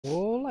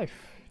Oh, life.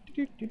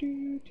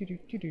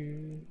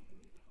 Do-do-do-do-do-do-do-do.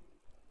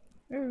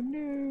 Oh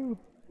no!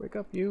 Wake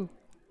up, you!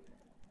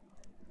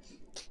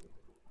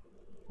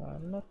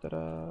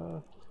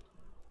 La-la-da-da.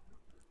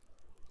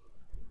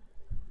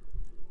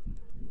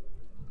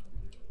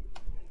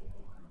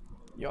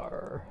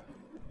 Yar.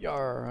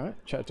 Yar.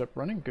 Alright, chat's up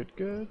running. Good,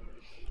 good.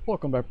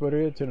 Welcome back,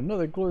 buddy, to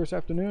another glorious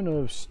afternoon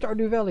of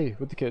Stardew Valley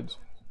with the kids.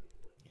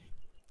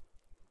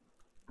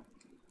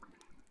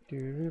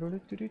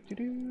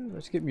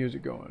 Let's get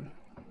music going.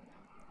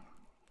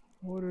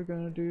 What are we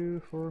gonna do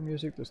for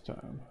music this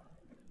time?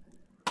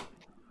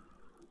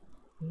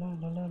 La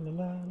la la la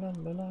la la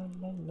la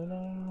la la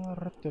la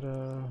la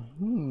da.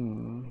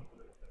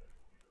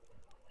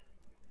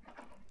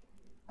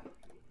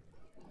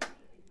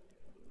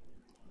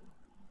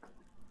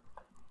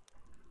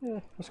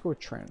 Yeah, let's go with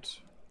trance.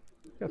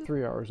 Got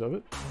 3 hours of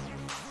it.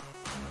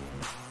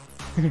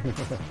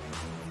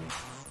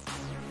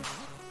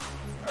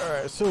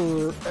 Alright, so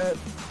we're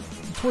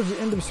towards the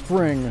end of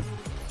spring.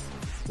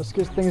 Let's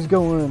get things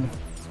going.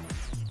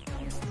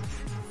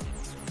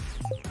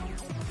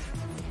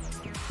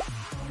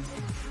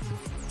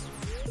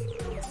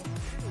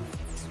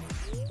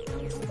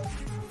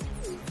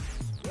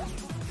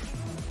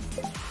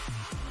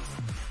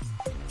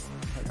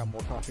 I got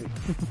more coffee.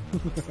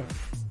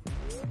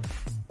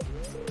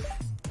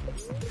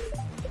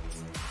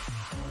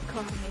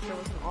 Coffee maker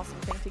was an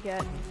awesome thing to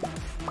get.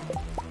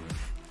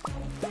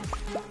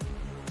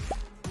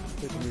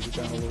 Take the music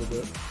down a little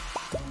bit.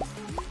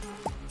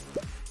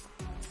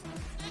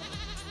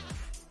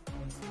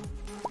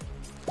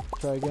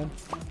 Try again.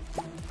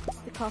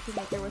 The coffee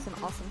maker was an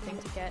awesome thing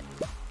to get.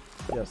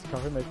 Yes, the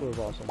coffee maker was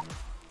awesome.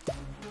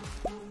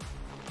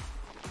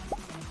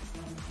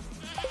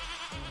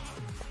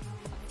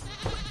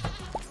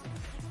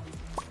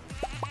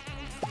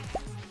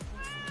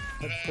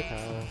 Touch the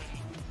cow.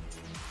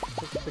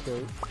 Touch the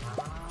goat.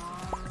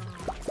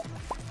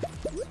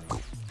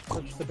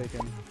 Touch the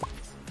bacon.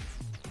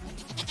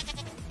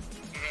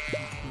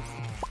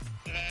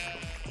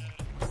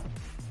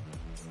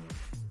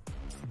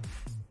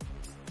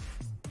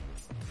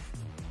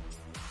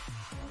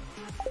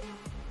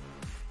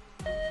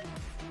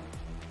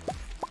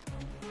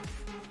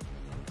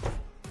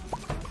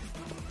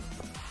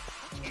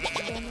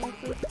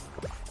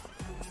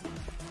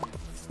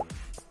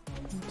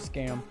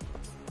 Scam.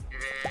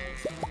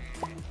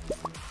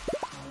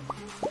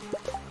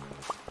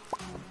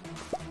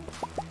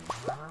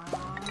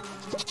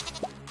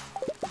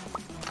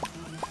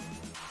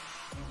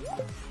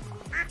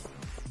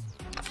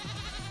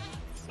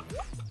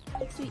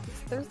 Sweet, it's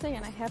Thursday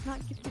and I have not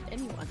gifted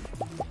anyone.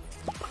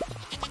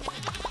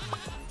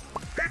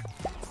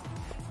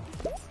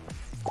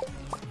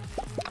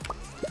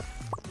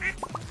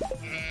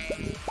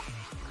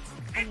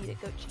 I need a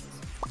goat cheese.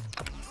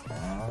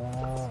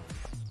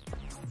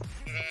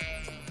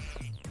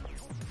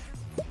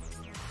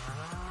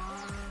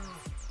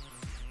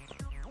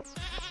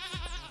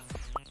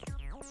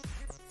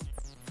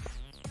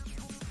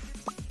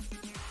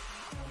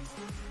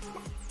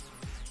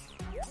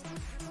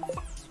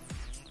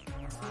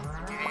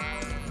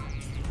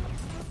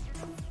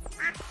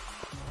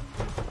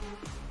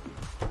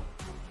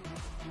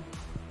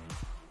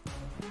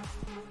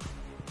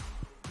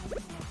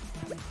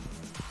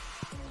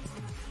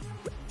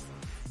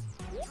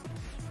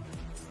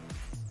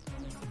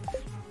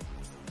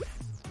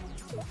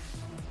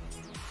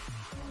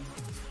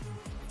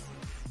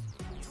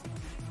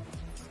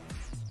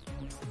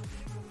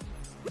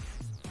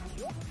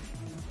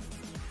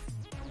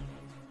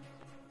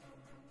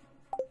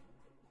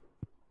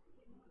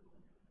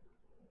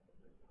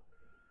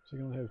 So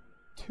you can only have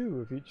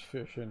 2 of each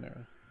fish in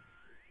there.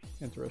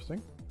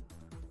 Interesting.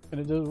 And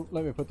it doesn't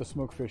let me put the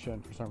smoked fish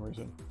in for some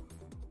reason.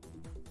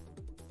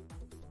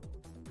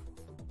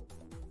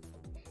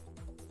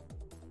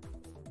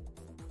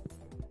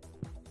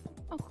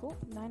 Oh cool,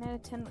 9 out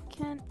of 10 with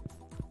Kent.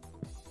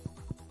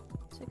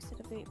 6 out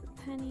of 8 with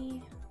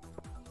Penny.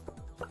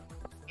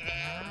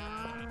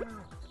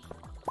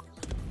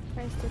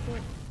 Price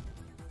ticket.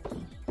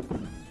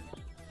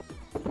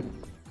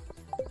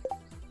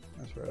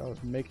 That's right, I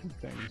was making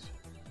things.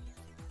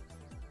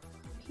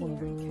 One of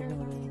those, one of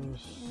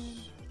those.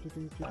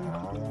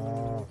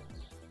 Do-do-do-do-do-do.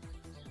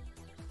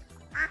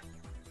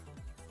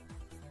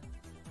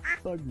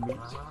 Bug meat.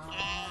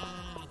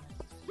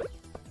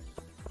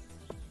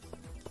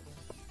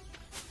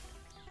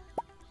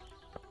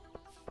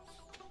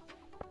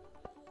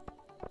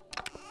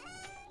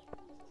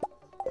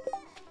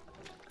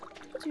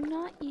 Do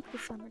not eat the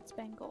summered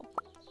spangle.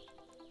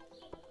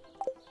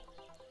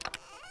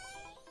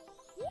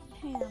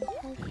 Ham,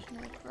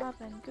 parsnip,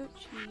 robin, goat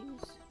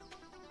cheese.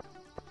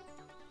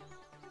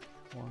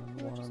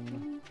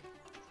 One.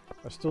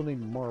 I still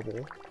need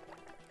marble.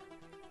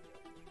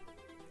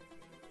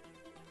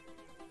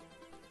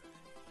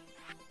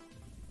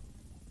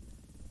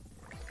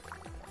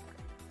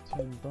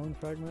 10 bone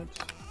fragments.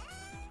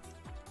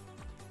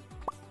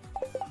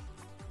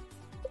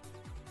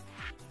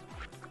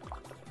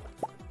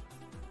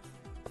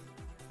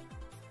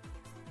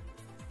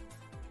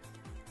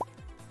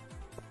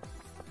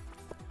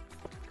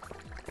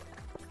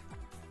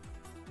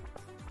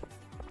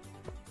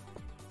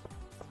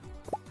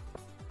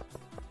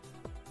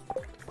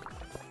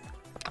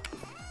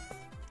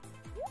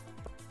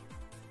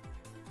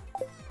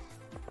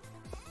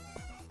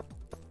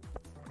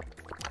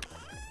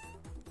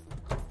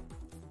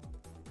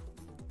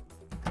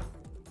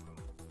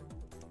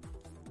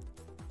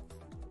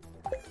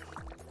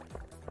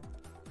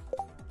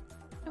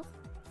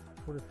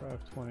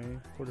 4520,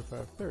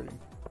 4530.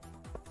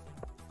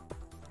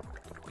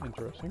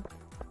 Interesting.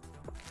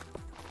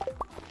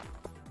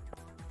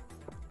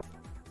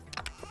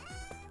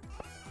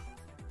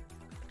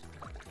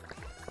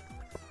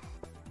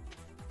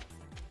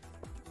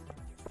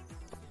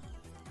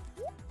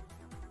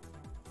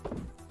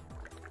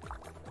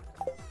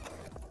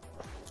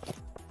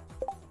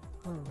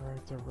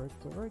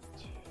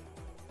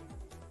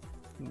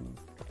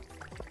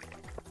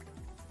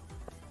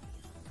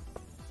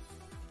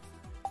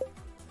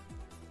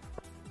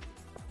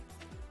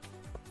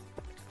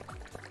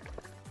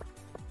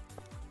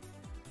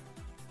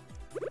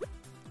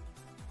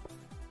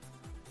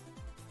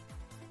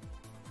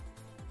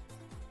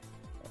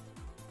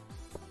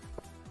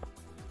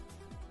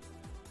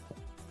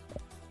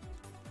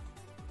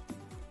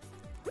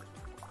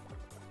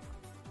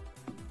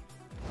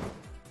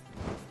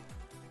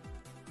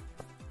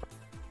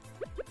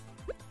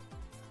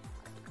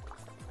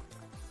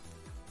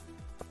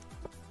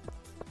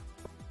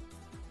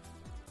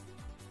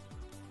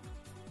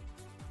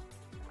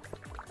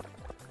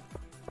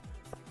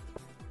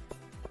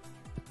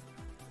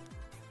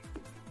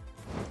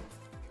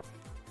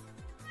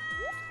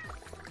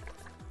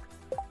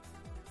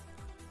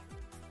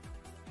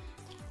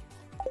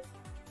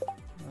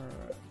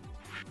 Alright.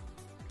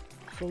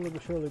 Slowly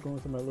but surely going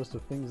through my list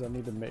of things I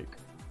need to make.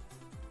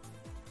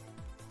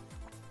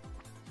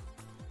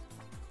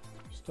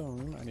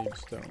 Stone, I need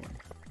stone.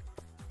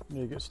 I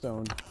need to get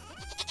stoned.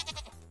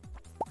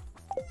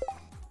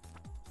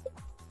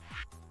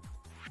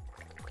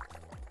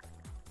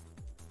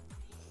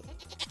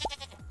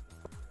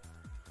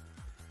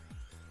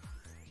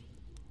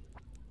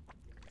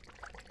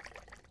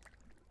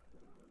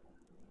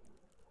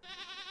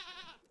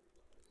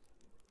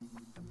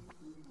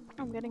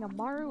 I'm getting a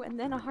Maru and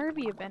then a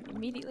Harvey event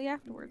immediately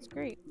afterwards.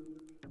 Great.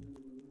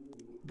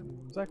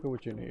 Exactly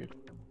what you need.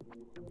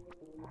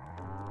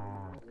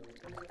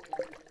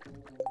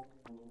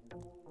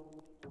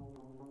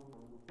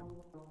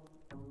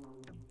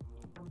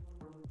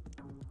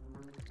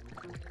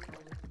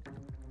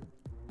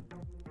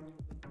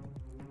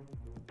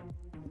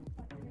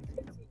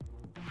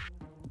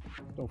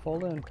 Don't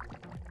fall in.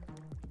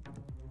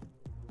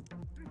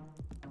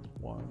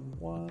 1,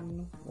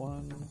 1,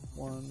 1,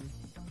 1,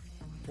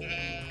 4, 1,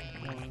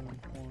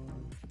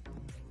 1.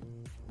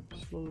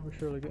 Slowly but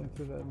surely getting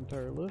through that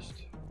entire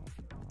list.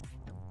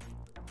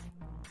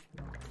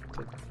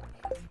 Take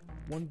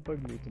one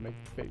bug meat to make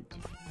bait.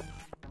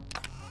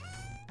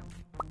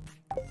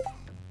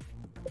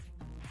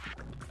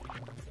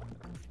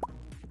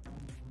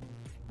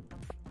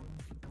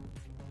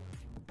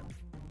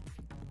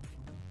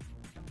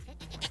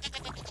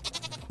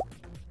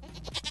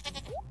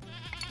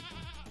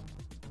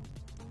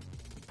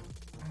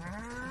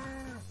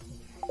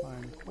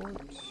 Fine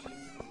quartz.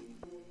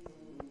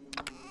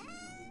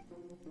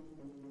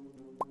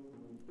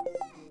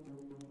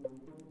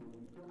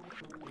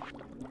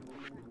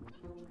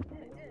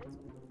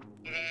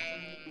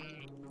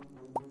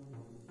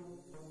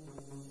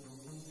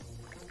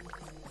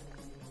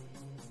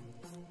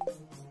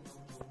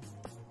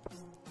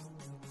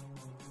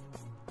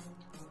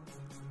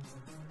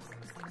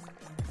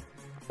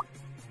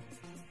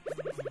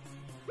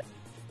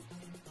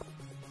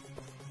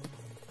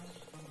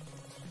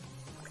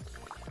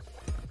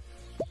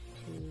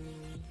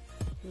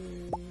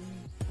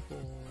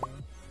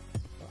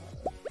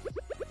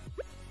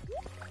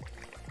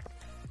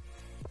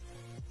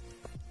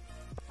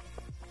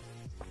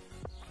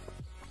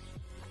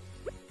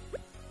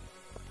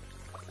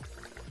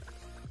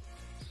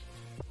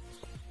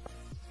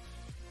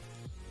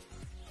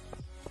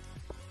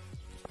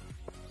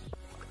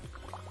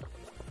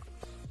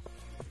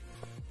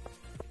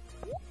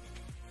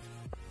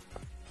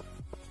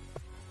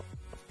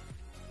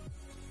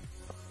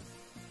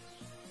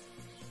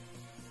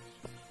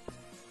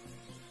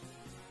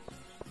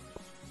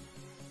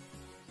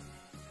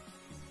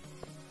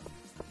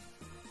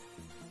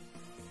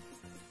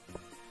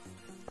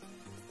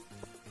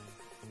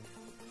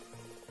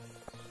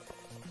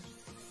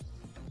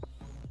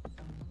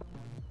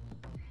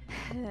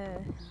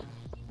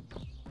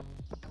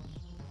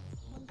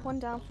 One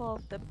downfall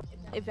of the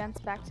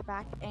events back to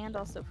back, and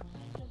also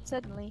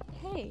suddenly,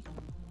 hey,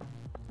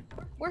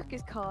 work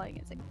is calling.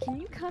 It's like, can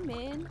you come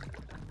in?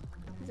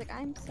 He's like,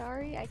 I'm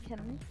sorry, I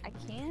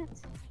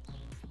can't.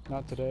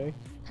 Not today.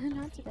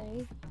 Not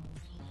today.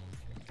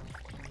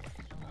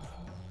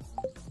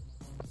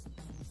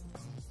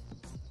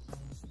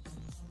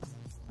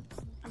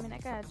 I mean, I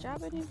got a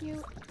job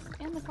interview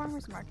and the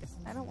farmer's market.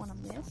 I don't want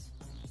to miss.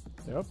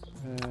 Yep,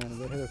 and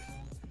they had a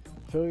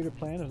failure to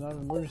plan is not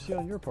an emergency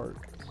on your part.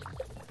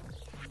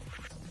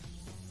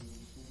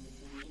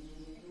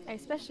 I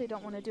especially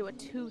don't want to do a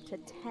 2 to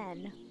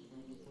 10.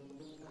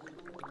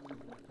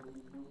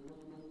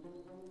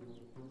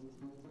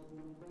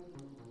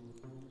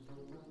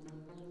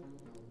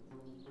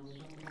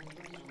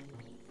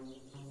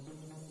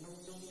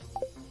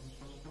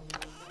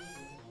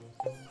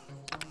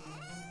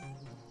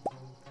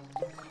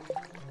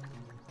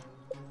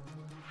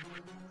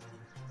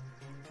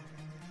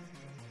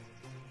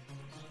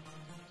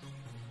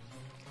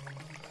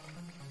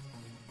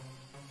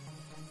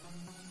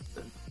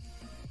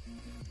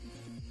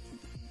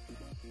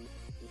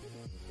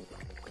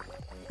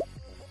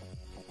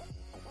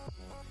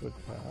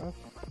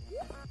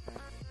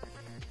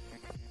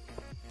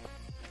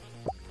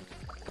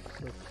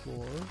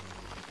 floor.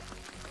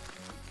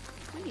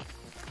 Sweet.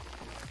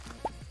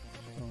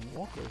 Stone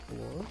walkway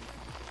floor.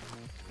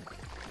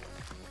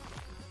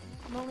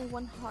 I'm only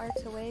one heart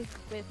away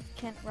with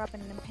Kent,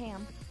 Robin, and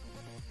Pam.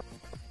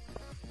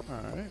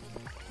 Alright.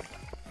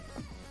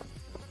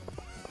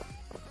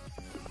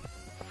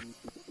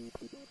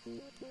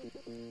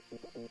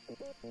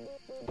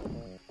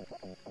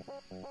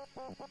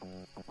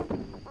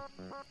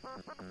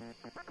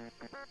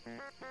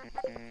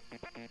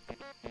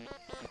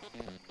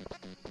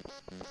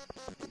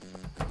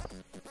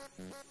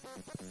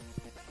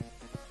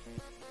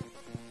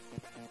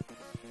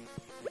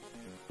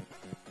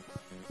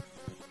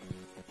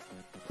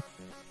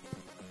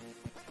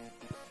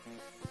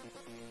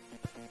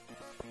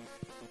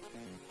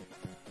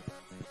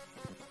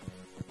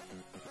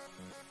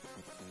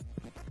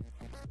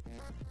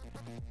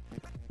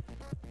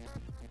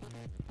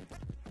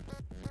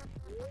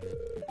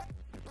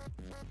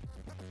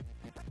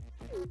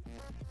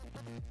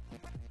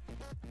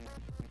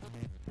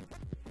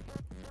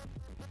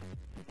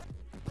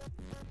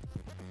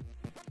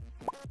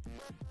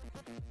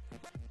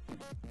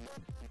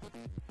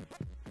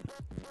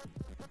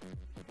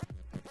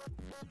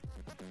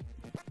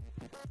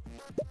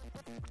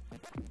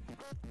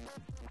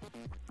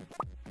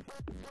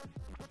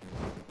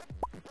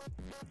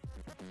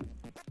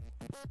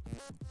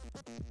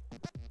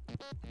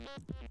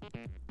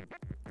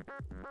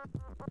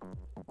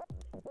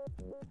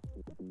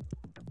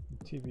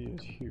 The TV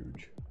is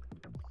huge.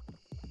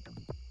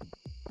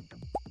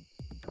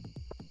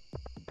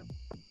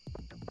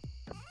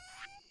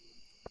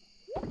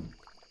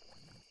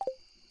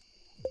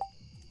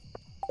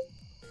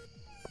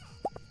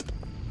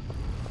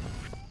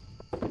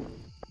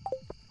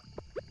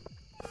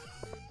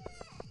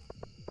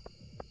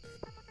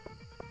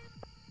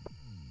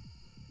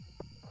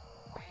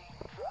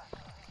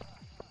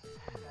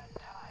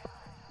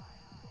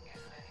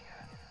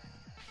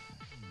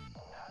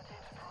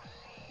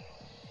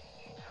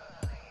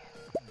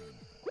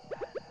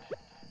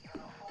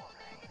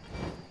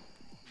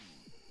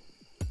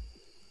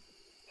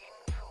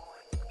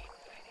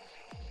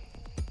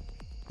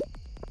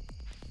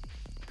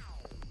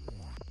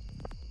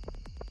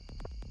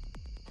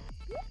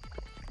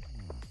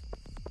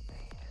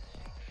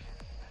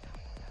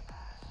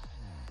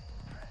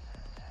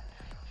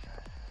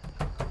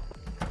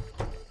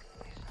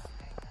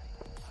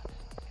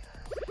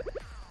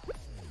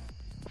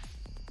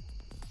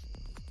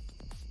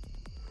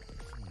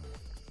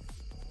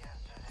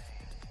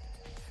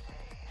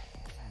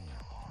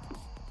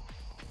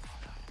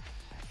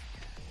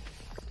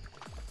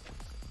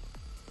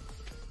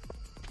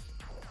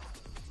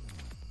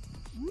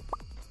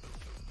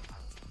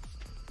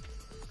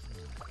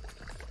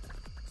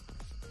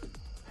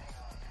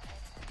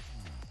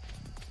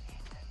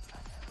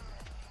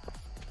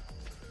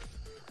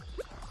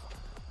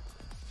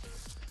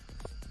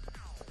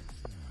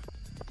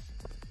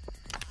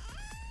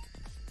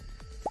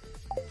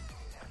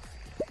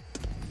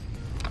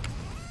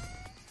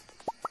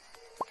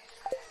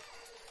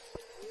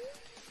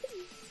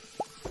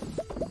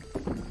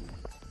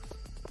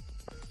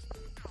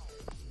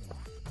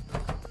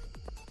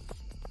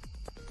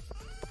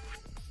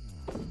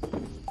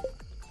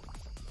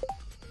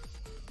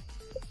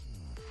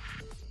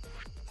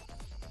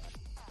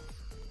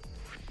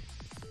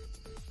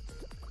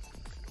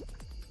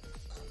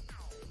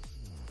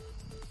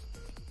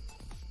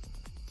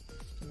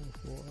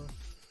 Floor,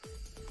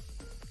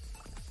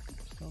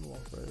 stone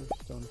walkway,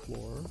 stone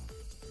floor,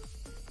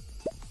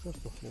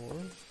 just the floor,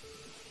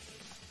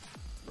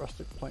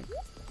 rustic plank,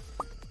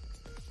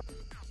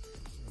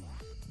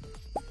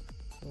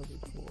 leather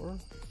floor,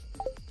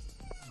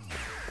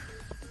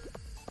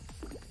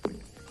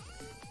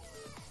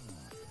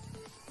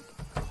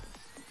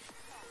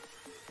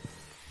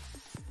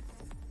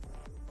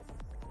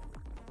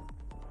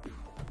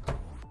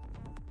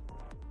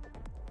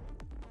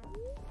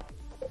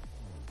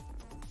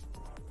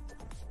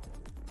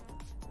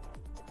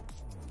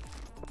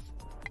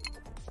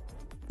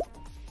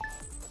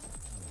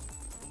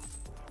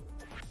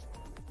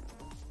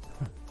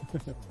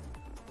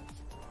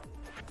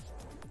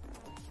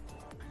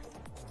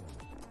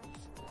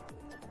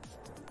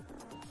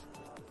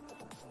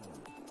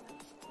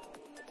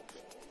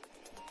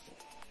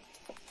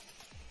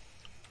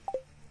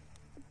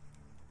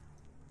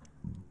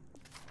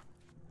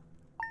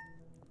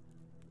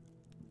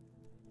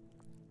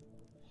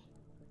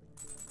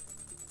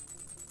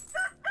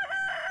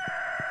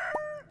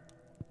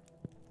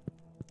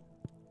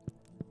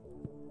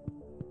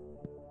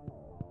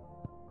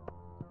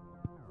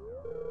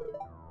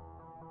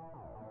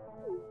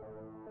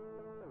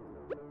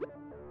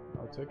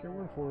 I'll take your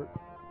word for it.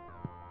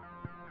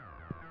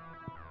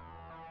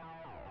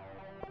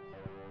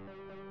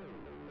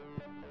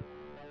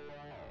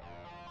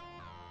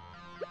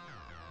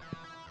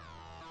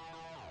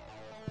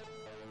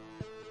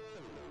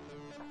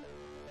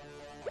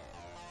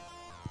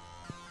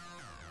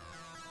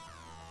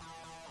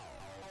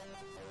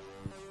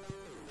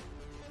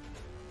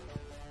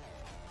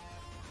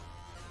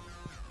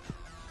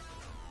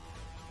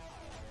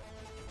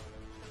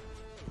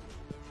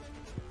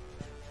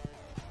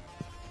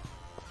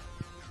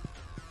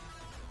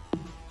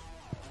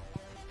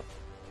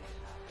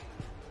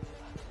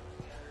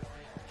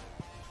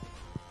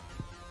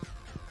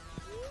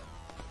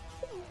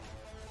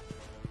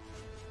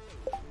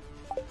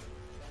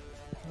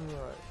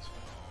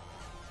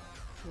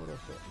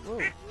 Whoa.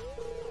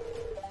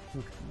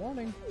 Good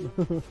morning.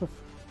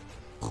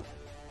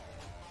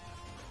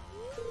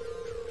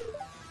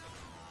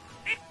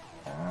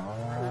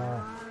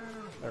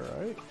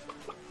 Alright.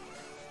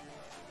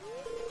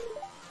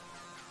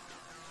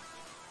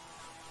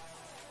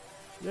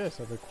 Yes,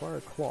 I've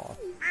acquired cloth.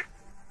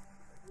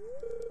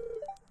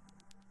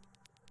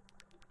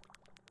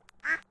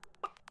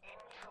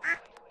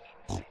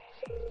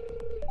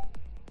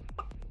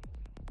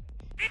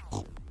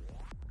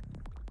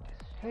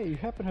 Hey, you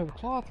happen to have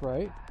cloth,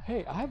 right?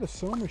 Hey, I have a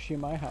sewing machine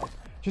in my house.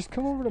 Just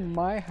come over to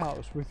my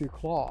house with your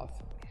cloth.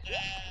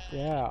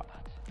 Yeah.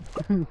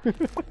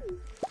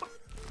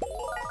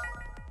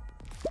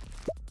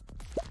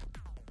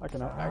 I can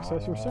now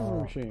access your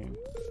sewing machine.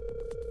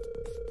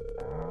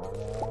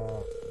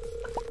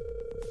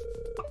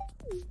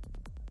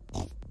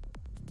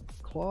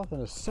 Cloth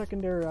and a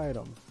secondary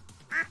item.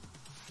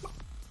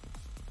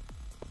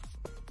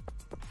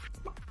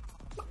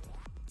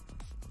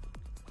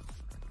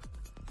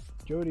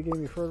 Jody gave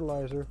me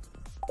fertilizer.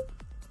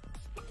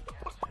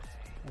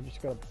 I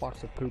just got a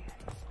box of poop.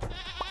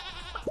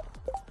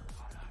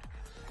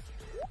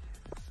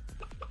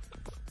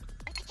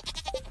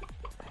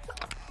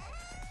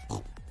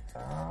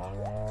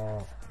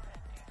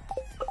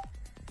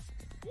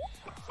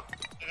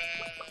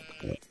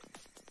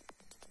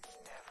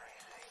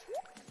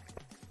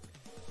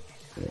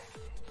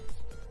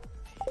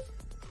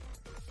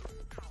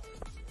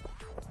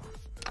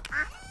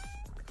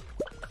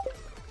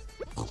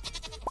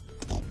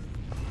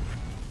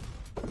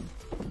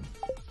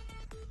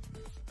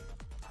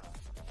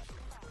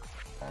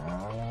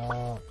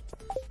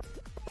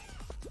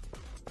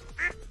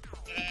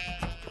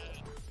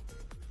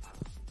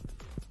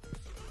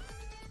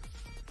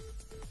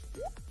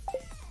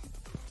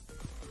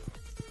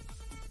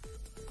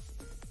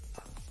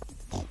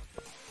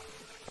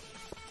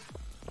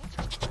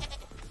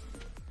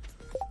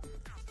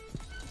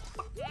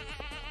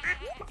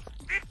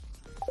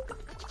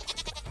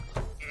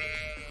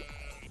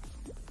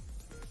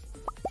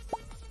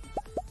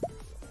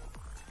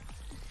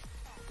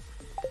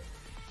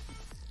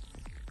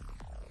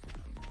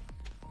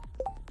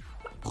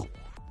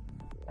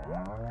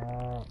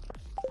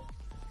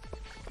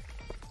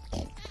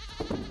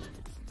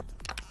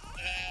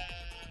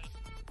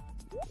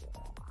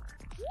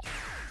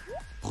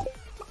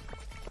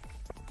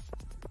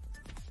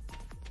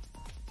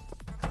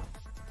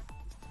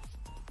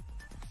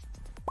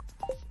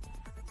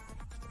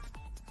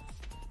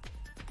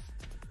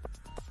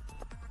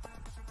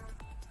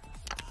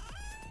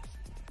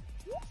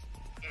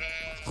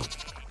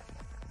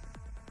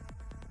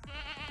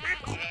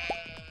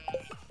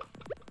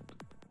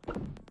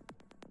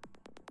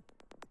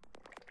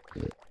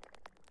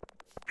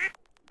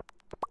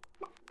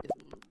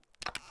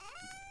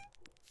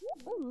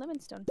 Ooh, lemon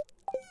stone.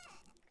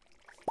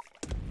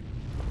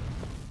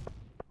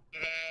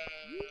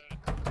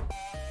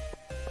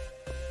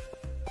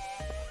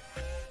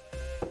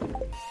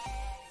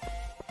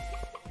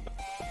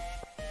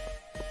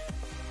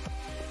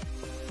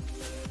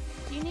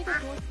 Do you need a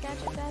dwarf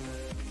gadget, Dad?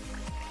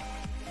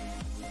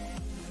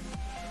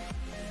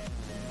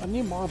 I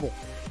need marble.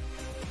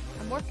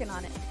 I'm working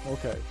on it.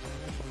 Okay.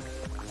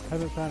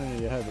 Haven't found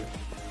any yet, have you?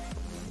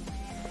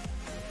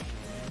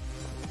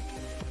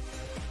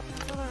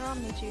 I thought our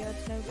Omni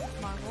Geodes no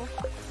marble.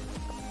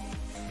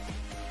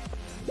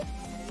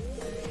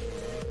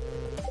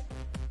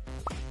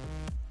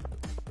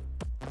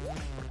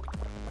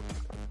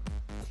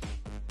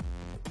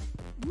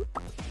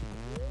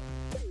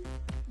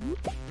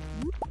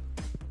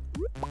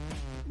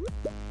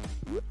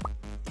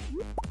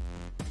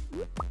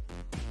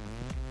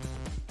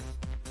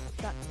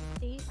 Got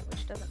 8,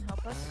 which doesn't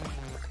help us.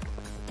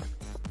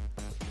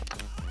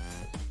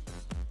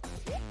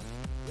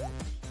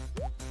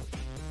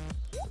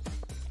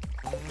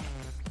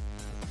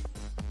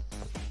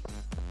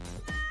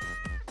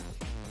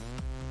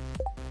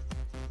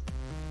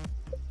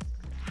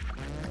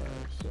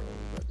 So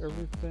got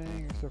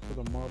everything except for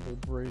the marble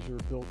brazier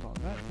built on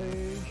that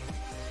page.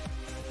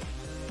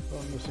 So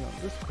I'm missing on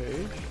this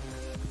page.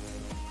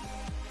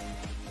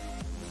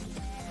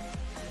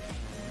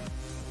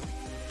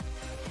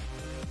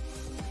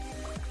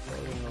 So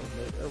I'm gonna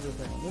make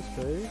everything on this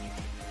page.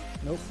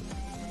 Nope.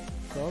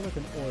 Garlic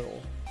and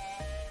oil.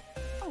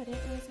 Oh, I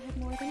didn't realize I had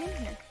more than in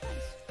here.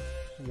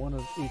 Nice. One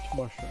of each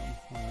mushroom.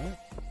 Alright.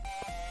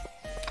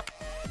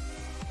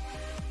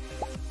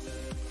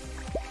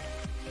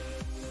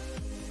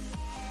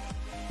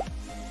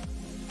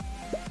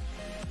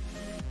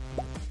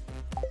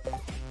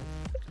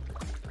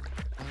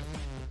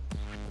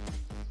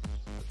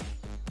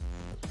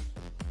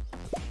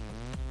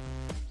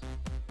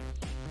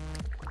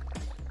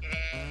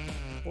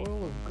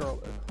 Oil of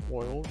garlic.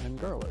 Oil and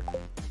garlic.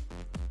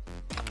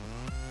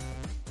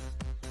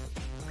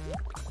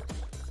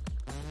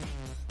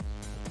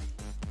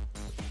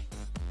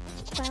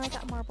 Finally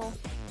got marble.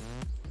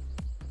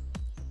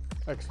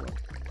 Excellent.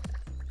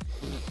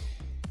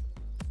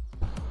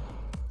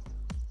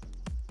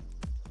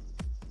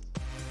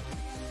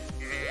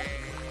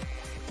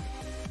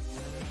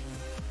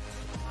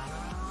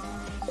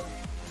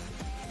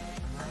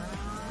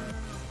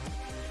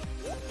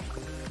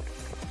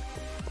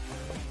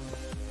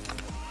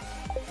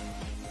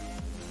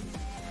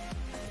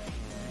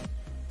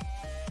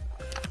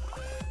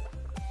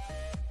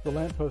 The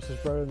lamppost is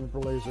brighter than the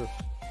laser.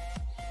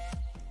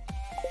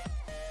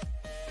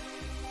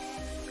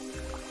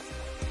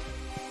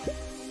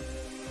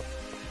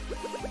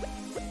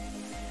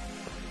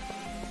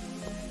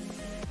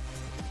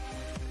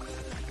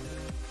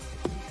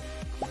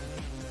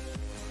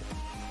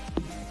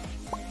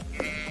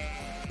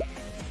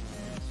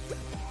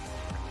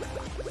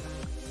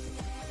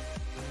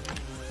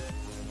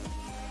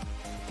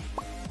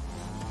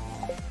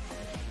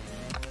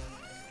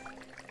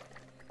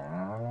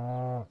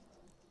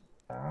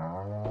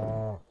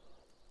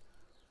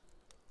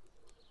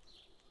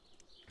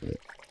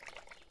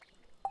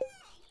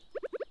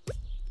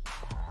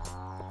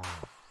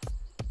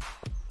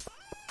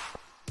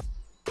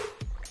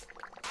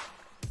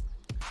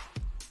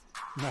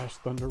 Mash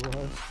thunder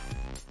rods.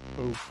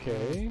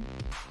 Okay.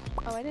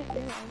 Oh, I didn't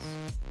realize.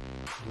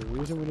 The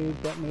reason we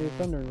need that many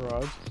thundering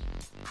rods.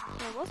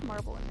 There was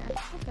marble in there.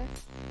 Okay.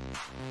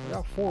 I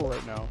got 4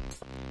 right now.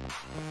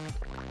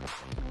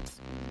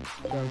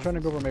 So I'm trying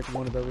to go over and make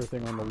one of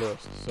everything on the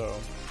list, so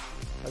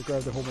I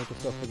grabbed a whole bunch of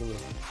stuff for the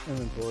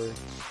inventory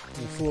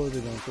and slowly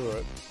going through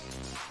it.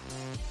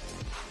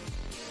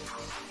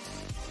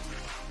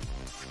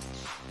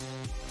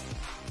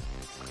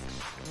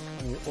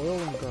 I need oil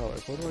and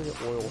garlic. Where do I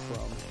get oil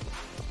from?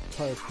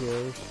 Tire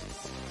pears.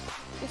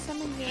 Just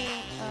some in your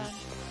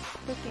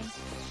cooking.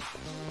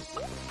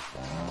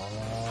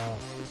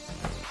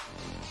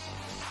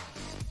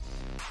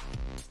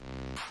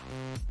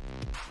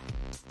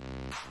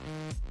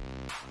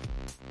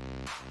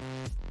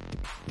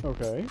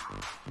 Okay,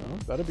 well,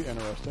 that'd be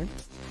interesting.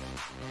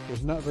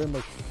 There's not very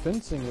much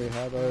fencing we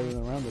have other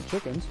than around the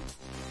chickens.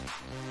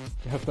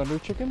 You have thunder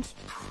chickens?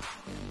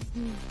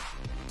 Mm.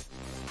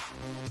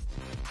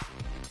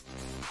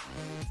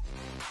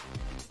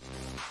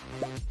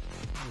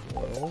 There's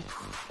oil.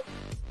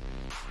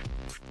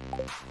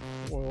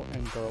 Oil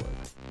and garlic.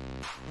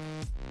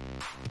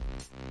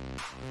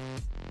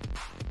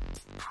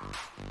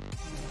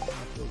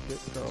 Let's go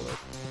get garlic.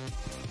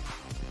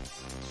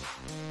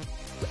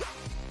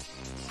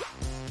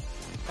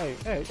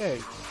 Hey,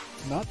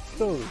 not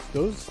those.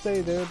 Those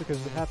stay there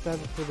because we have to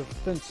have it for the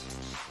fence.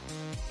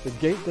 The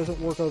gate doesn't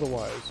work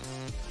otherwise.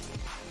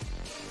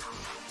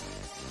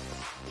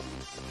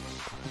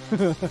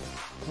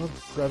 I'll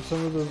grab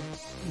some of the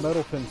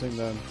metal fencing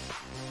then.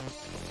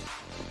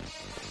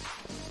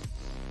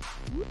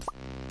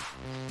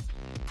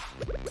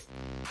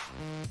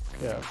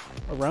 Yeah,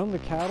 around the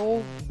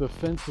cattle, the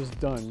fence is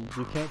done.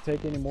 You can't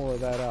take any more of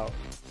that out.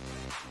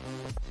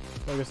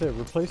 Like I said,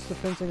 replace the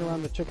fencing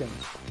around the chickens.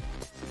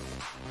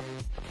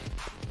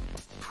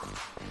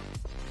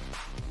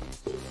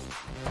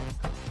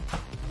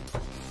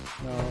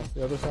 No,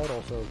 the other side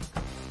also.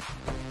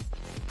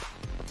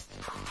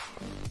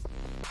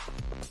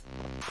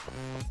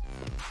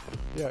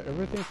 Yeah,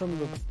 everything from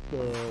the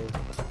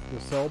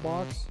cell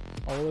box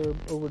all the way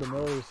over to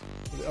Millie's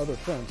the other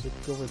fence. You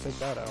can go over and take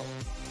that out.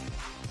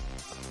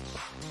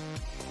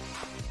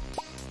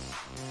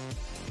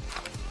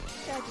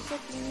 Yeah, just said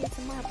you need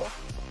some marble.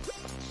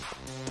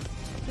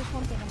 Just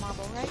one thing of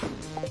marble, right?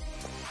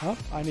 Huh?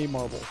 I need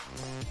marble.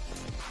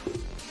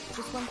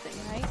 Just one thing,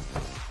 right?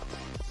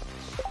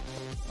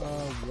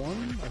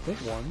 One? I think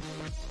one.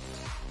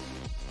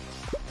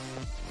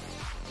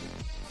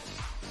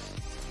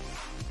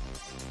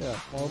 Yeah,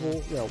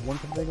 marble. Yeah, one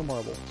thing of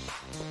marble.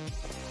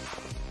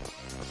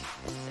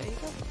 There you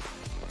go.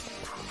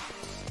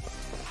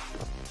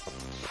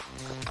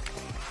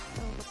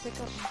 So we'll pick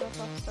up and drop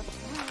off stuff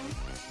around.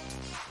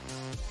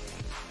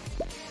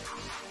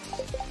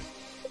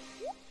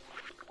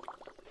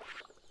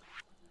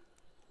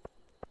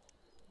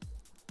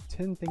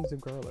 10 things of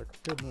garlic.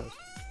 Goodness.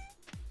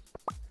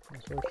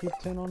 So I keep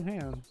 10 on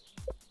hand.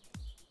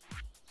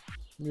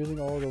 I'm using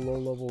all the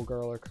low-level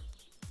garlic.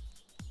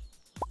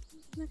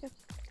 Okay.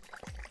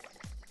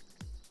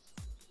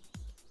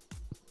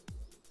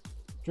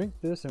 Drink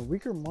this and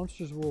weaker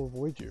monsters will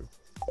avoid you.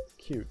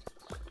 Cute.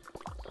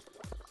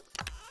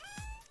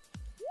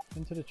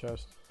 Into the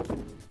chest.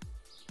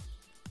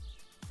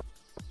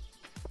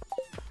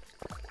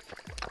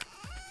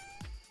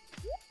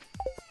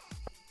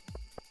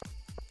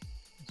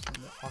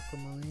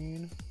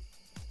 Aquamarine.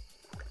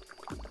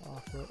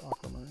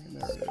 Aquamarine,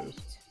 there it is.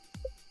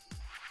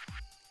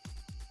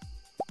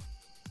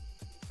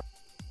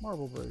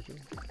 Marble brazier.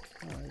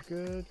 Alright,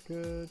 good.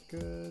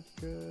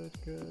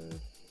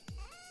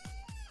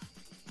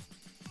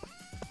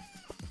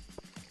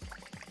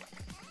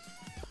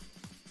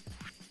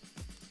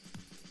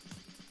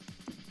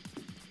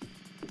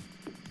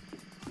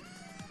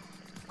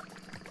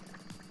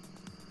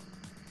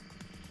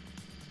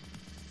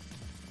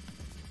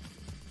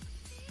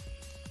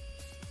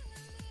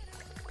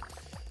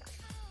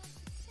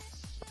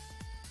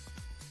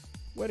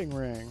 Wedding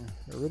ring,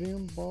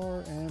 iridium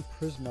bar, and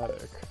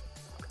prismatic.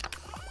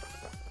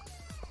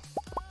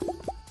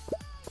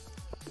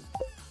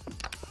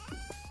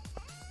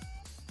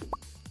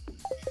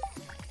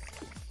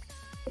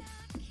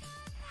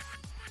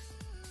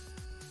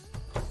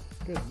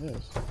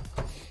 Goodness.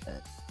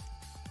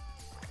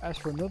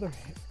 Ask for another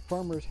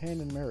farmer's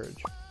hand in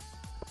marriage.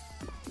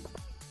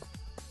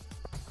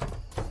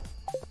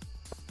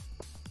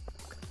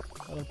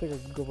 think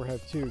I can go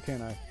overhead too,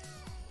 can I?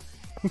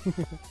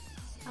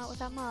 Not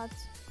without mods.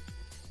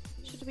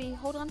 Should we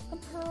hold on to the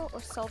pearl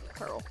or sell the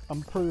pearl?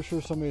 I'm pretty sure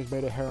somebody's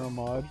made a harem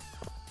mod.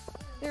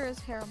 There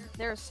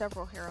are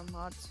several harem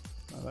mods.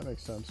 Oh, that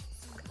makes sense.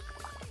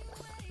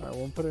 Alright,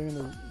 well I'm putting it in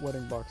the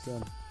wedding box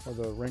then. Or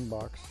the ring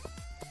box.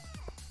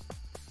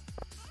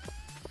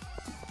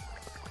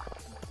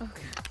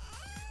 Okay.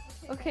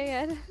 Okay,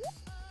 Ed.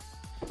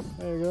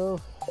 There you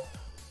go.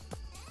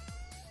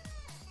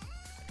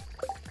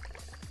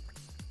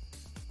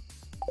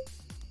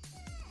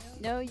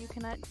 No, you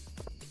cannot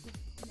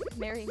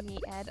marry me,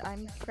 Ed.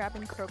 I'm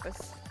grabbing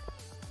Crocus.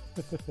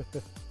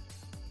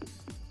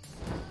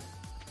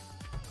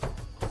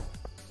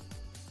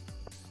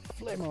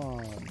 Flame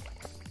on!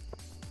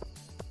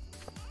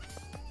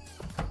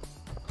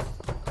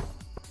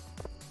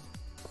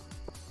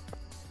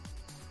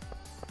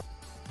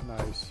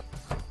 Nice.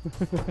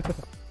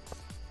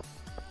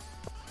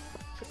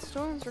 With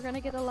storms, we're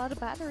gonna get a lot of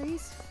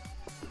batteries.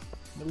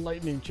 The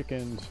lightning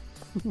chickens.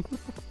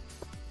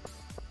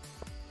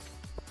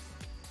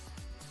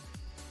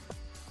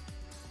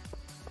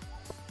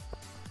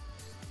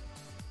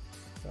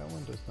 That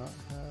one does not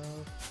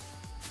have...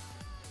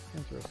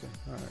 Interesting.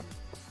 Alright.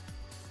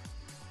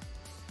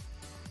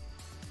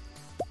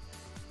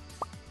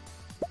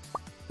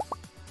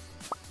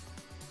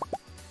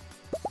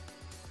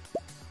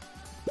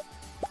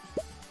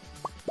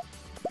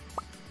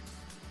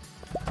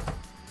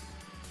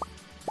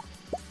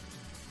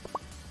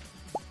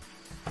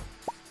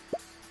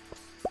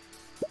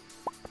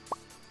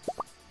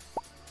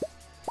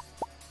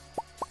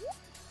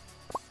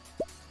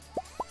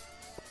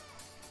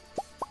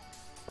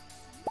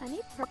 I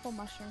need purple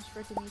mushrooms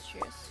for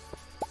Demetrius.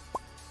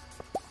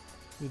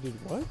 You did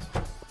what?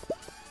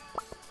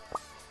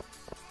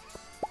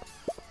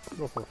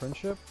 Go for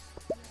friendship?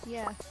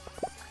 Yeah.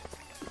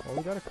 Well,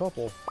 we got a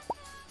couple.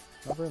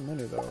 Not very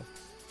many though.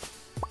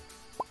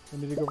 We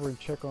need to go over and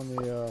check on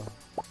the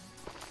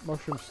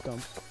mushroom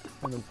stumps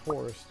in the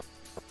forest.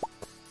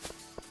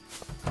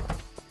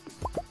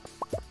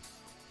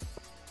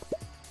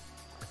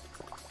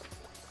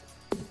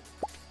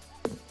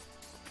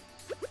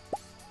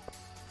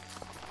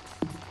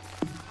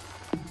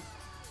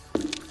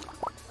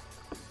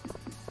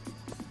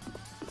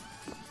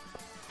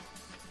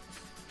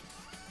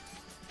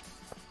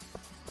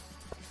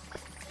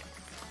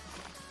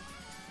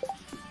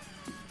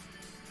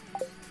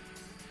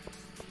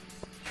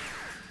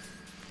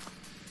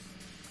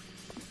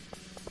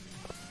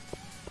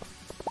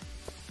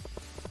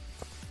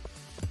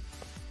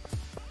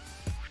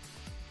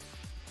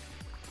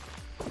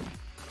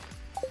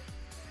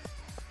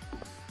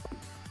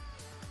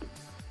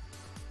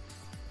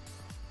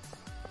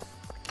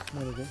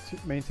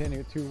 Maintaining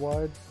it too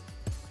wide.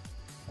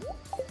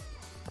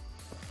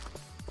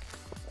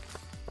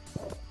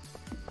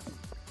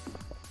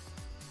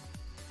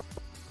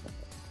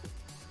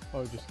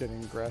 Oh, just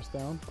getting grass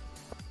down?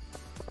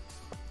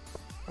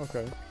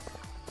 Okay.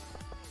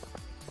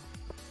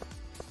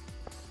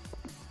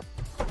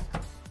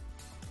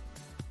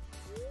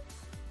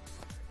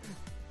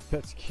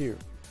 That's cute.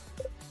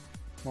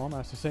 Mom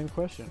asked the same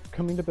question.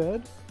 Coming to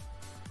bed?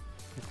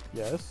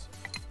 Yes.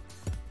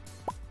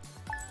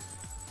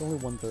 It's only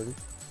 1:30.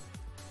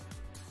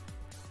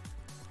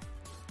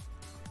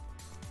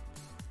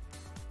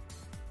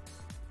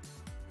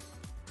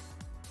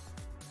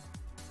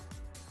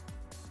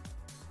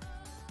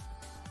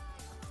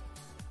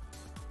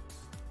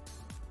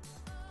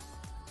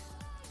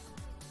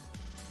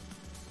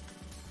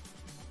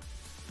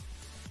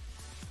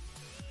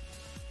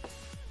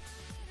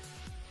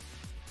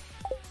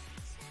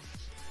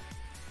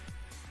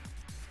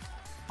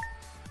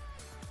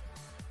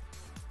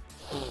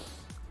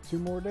 Two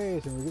more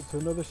days and we get to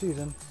another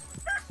season.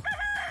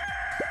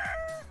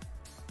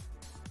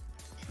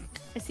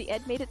 I see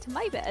Ed made it to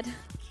my bed.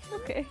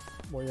 Okay.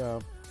 Well, yeah.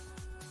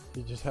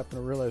 You just happen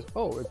to realize,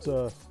 oh, it's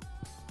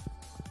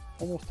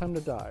almost time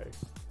to die.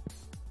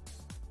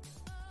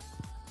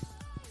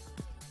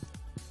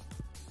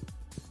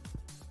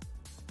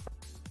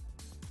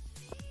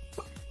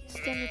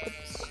 Stand with the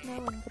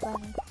snow and the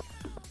bunny.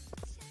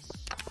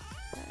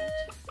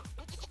 Right.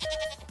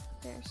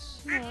 There's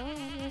snow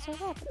and there's a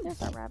rabbit.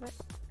 There's our rabbit.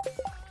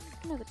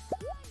 No, there's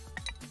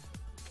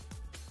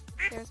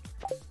okay.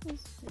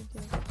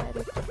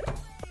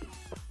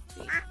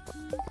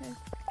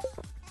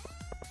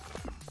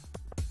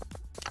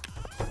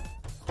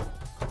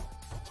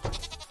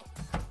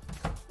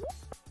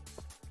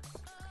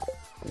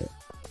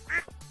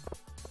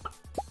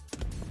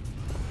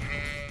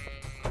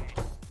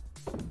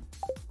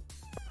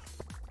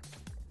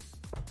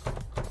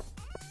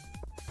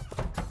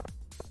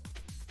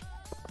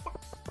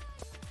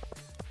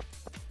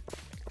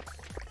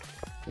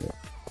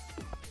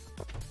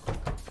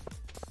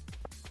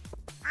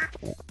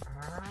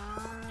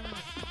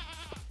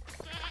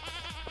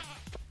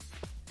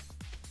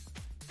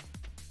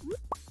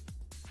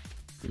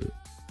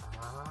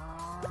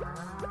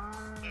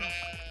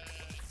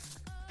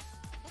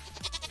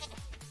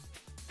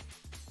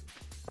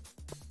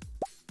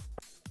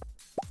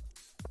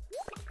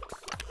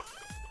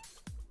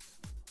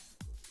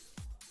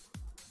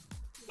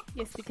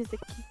 Yes, because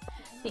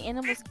the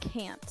animals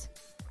can't.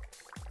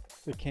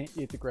 They can't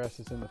eat the grass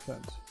that's in the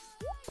fence.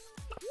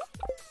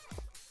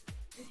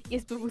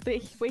 Yes, but with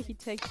the way he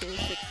takes it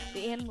is that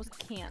the animals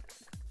can't.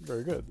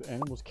 Very good. The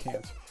animals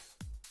can't.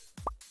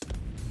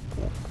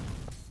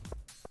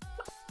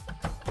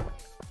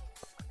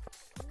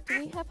 Do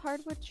we have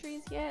hardwood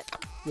trees yet?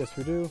 Yes,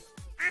 we do.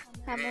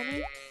 How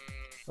many?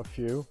 A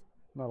few.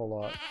 Not a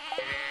lot.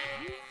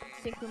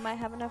 Think we might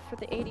have enough for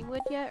the 80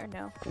 wood yet, or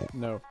no?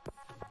 No.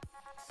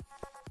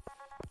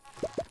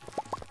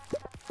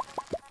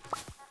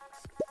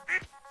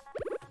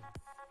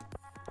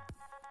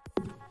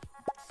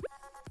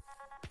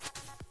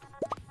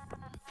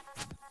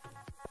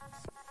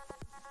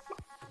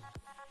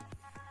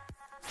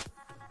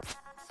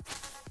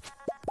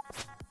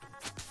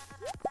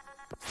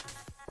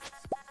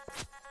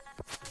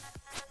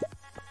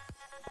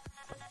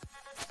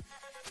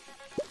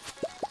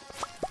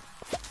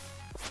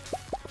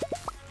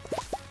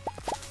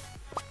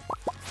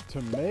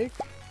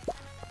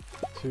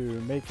 To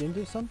make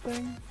into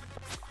something,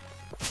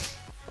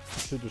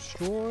 to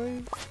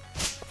destroy.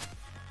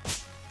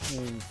 I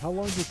mean, how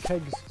long do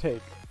kegs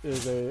take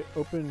is a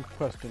open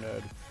question,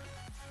 Ed.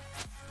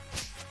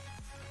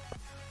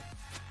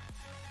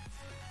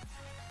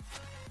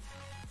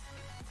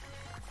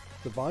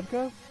 The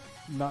vodka?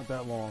 Not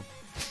that long.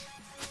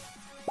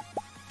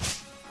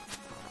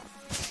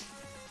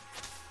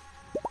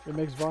 It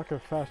makes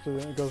vodka faster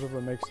than it goes over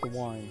and makes the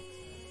wine.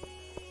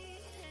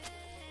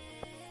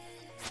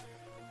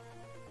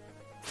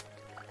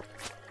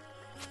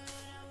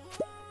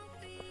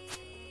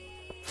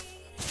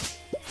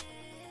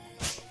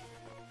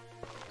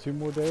 Two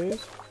more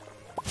days.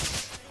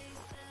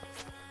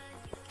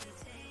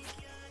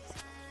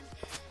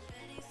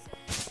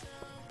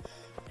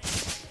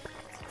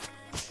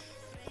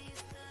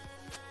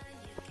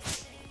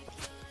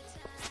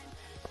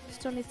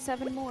 Still need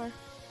 7 more.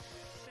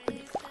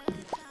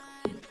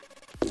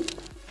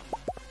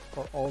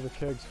 Are all the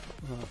kegs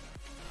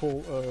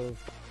full of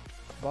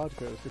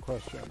vodka is the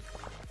question.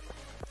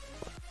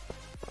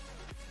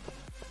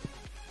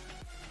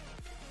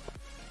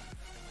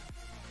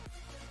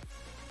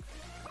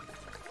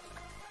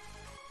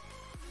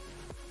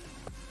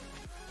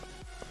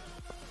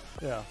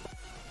 Yeah.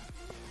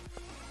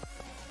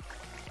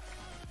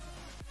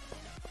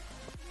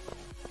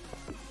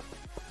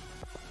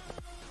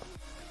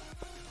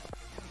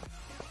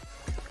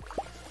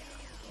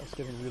 That's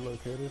getting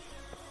relocated.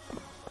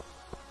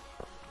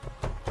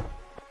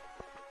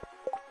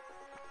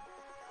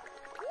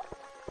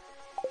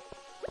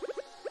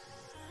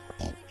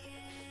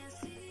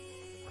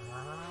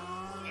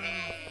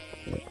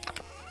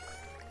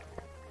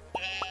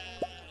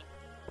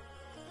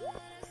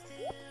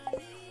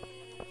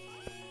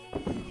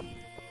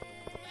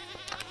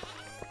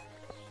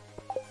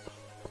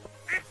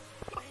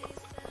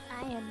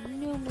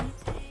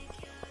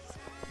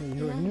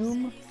 You're a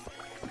noom?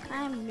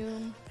 I'm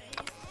noom.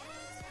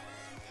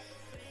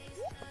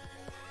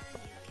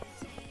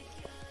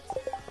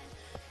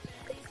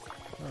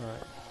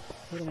 Alright.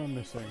 What am I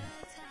missing?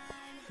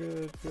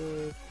 Good,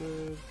 good,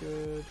 good,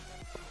 good.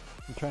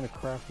 I'm trying to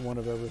craft one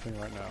of everything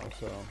right now,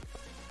 so...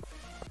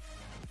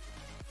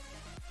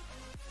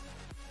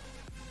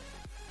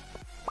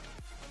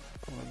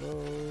 One of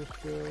those,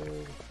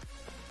 good.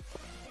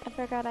 I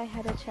forgot I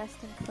had a chest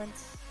in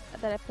Clint's.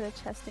 That I put a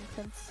chest in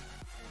Clint's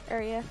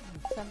area,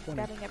 so I'm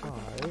grabbing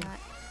everything from that.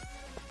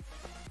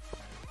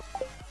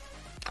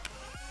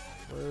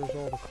 Where's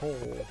all the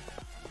coal?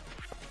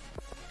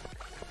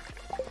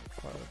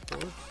 Fire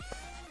quartz.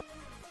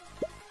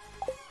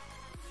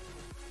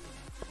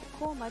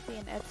 Coal might be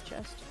in Ed's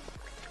chest.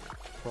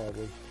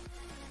 Probably.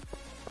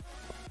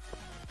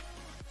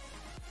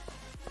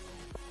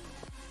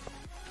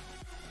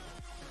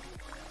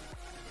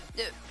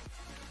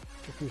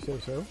 If you say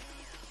so.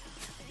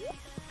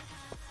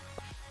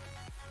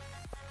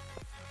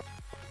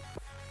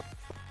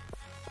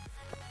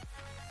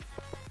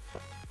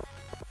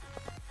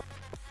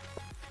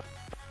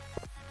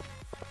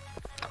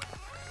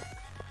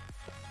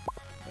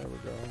 There we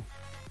go.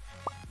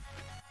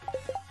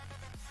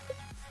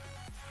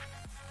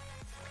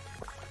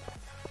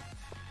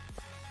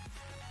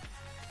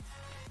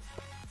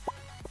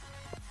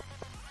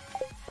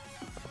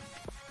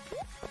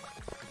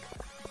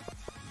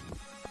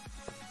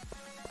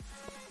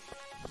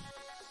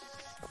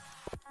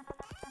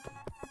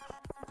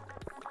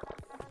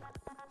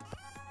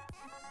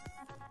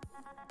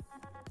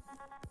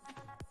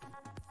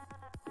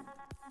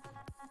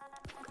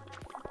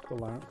 The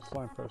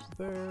slime press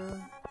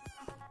there.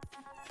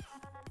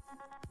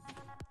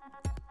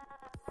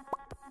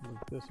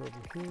 Move this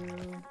over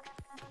here.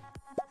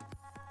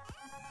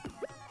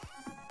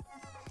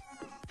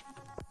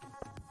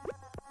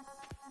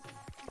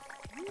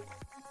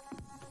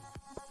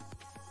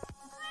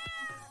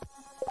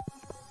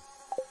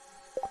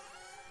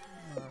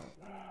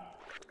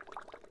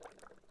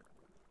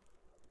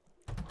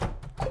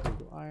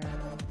 Iron.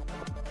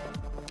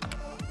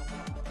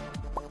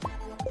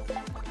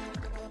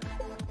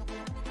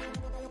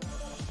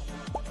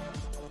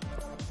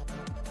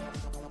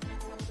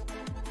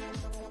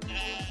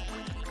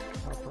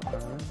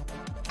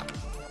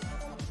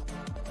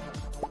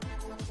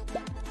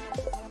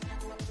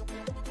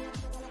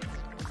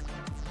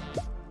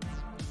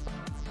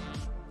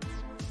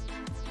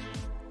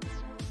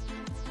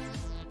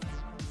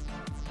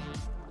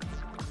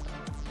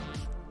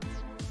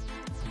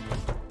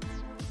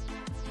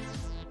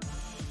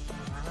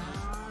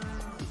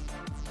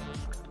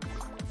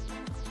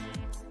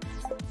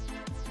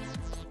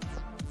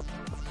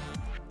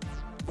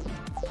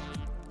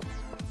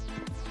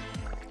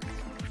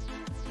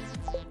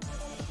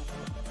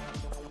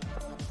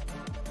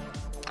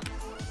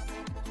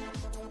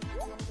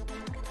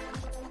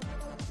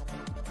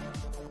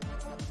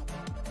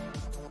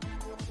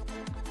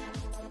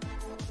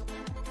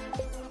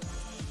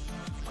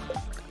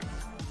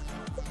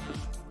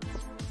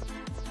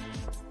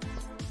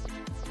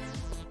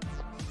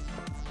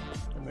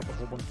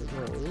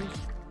 those.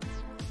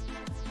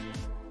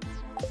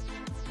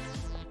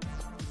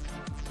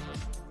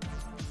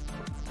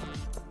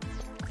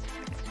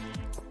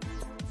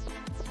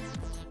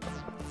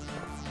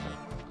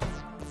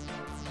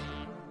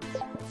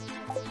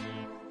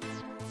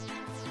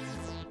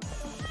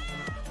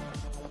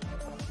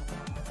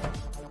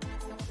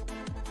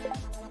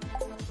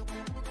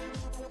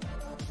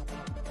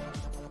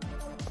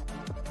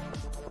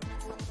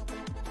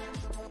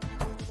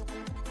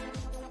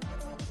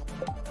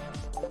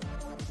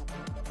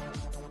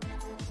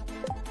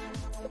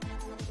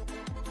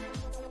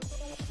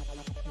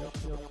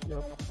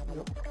 Yep.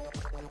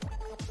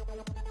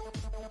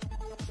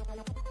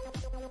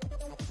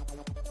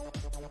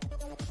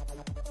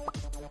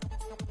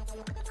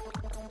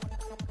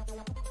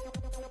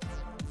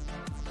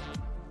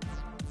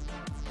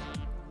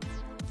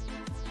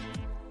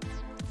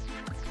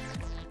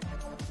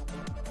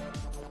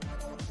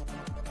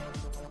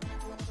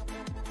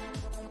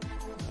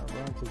 Now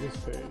run to this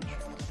page.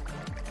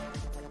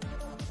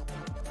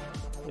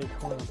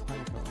 Acorn and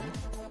pinecone.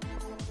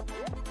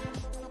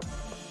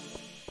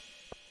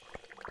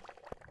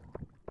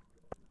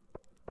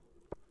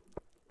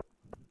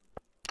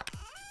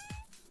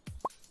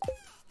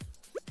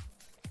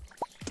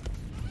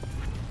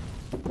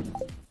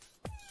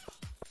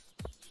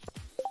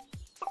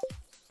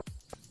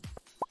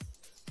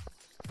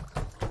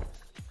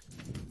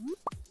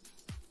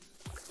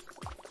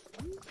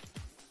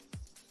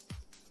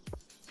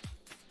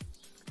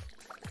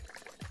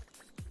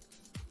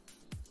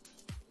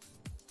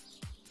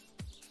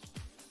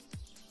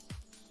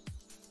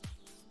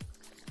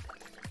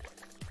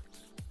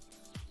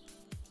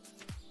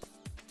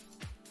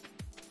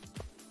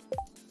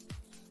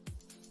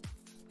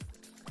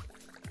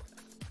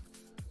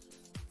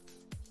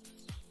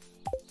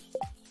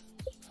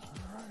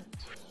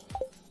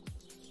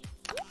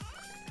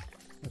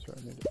 That's right,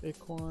 I made an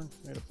acorn,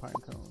 made a pine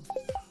cone.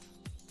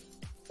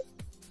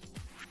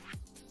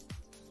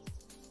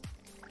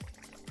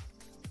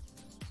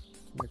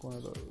 Make one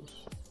of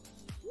those.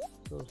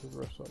 Those are the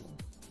rest of them.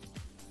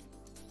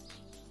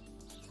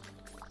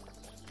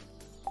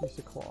 Piece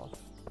of cloth.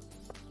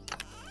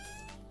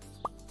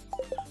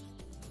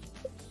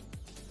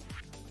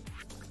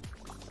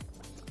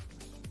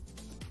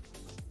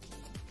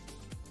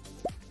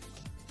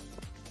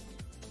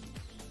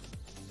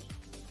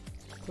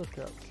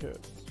 Cookout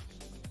kit.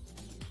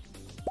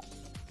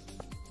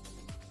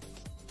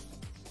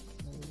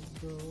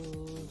 There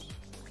goes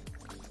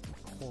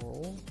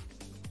coral.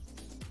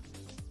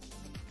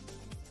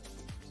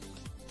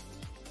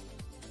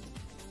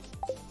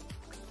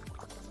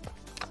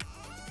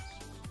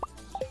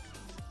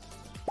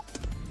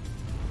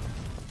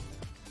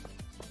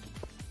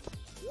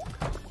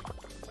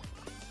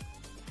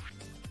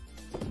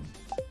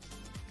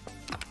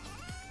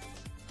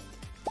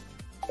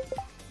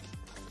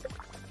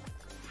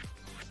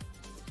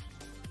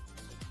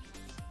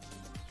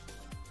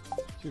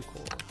 Two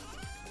coral.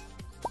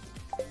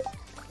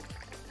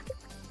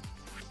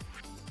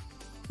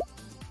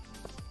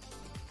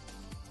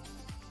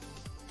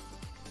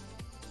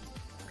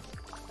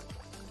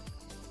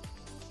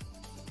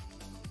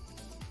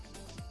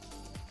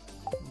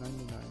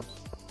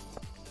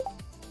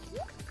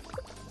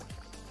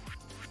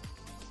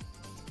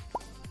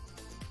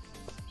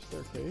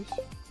 Staircase.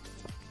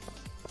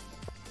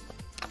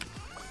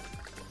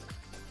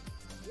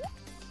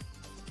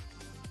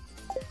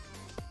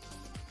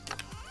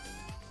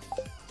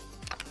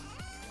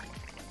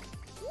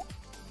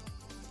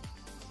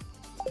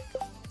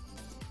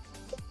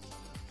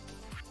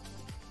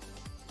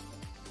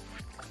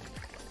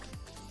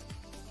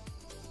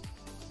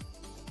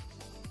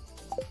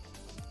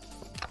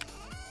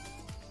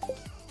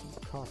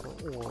 Copper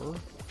ore.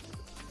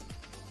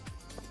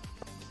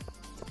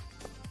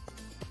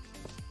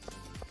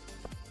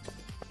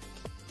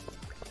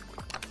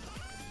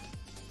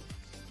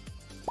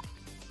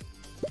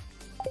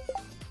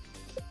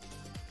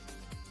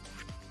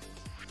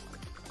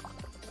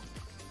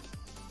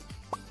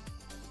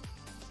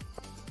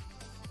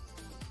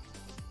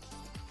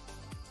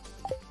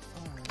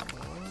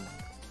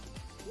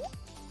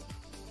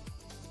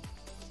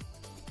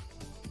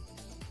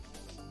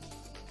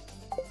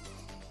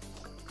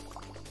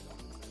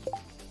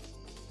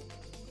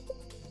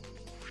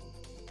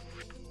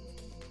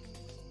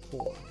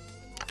 Four.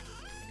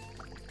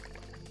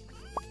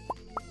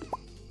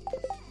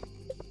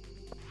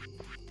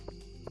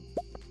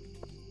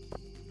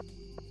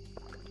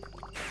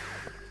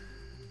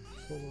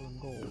 Silver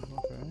and gold,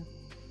 okay.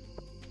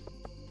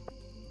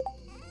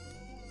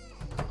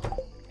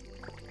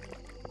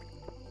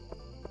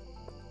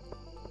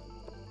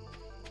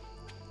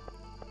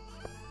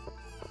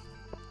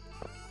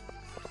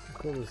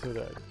 What was it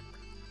at?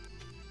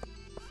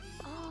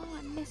 Oh,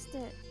 I missed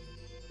it.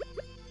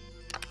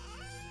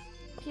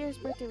 Pierre's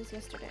birthday was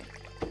yesterday.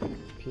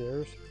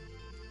 Pierre's?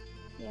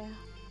 Yeah.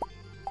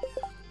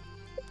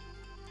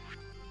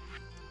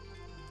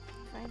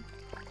 Fine.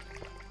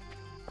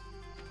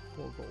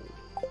 4 gold.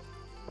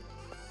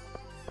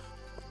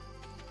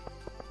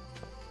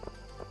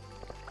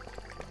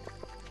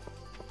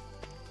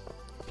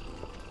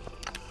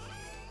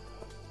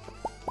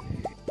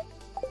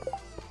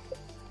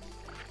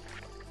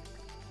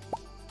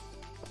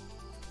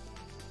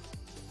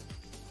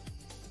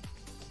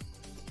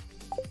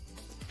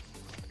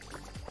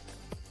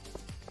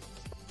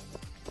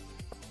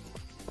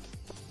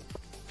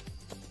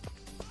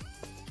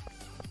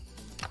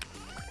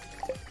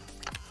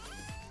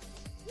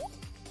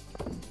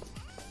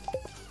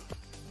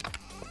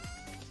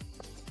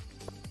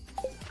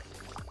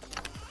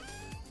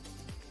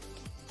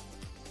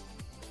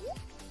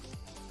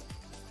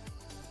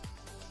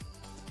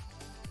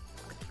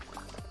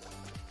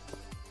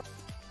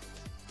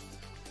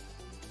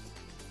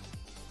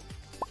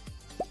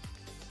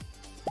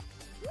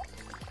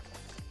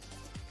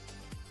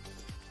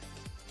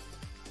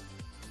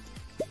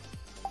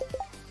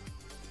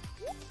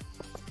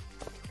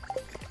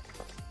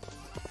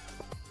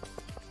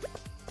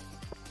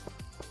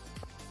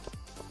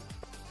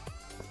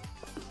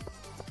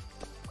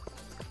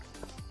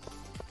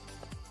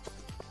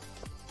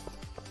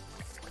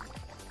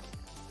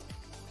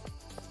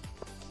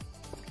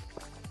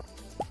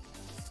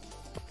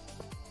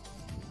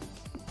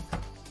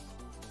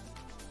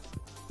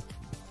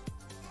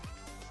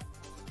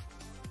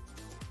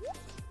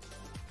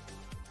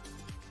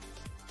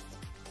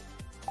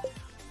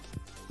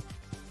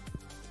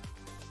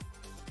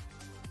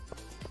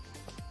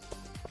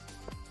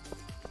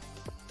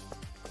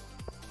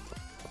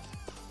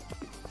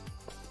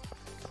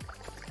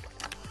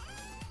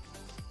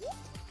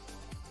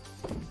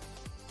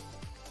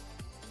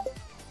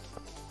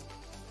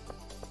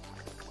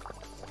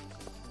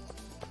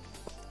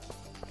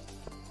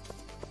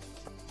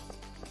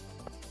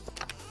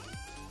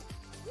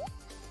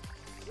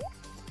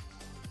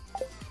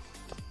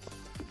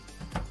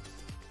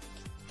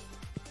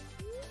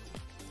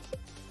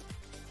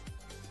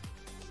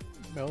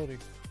 Melody.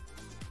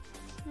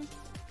 Hmm.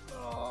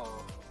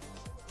 Oh.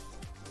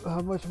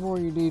 How much more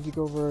you need to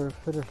go over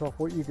finish off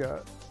what you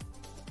got?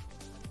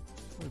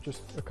 Or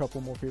just a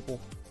couple more people?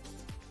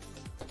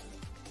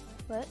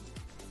 What?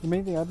 The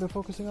main thing I've been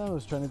focusing on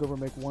was trying to go over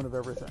and make one of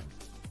everything.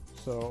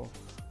 So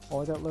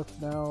all I got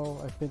left now,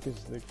 I think,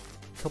 is the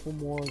couple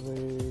more of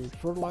the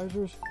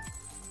fertilizers,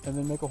 and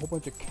then make a whole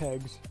bunch of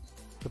kegs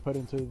to put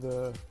into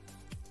the...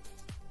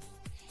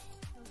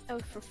 Oh,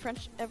 for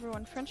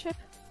everyone friendship?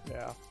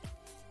 Yeah.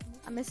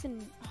 I'm missing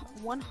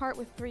one heart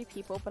with 3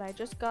 people, but I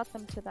just got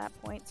them to that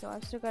point, so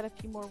I've still got a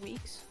few more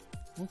weeks.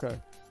 Okay.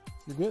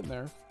 You're getting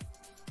there.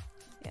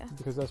 Yeah.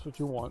 Because that's what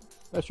you want.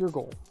 That's your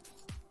goal.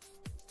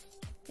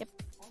 Yep.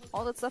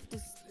 All that's left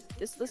is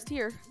this list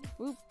here.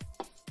 Woo.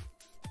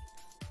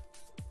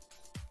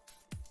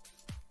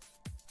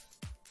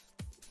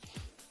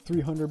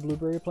 $300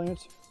 blueberry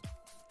plants.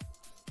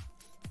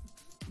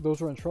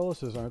 Those are in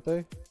trellises, aren't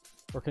they?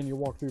 Or can you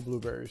walk through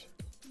blueberries?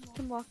 You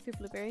can walk through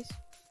blueberries.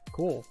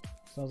 Cool.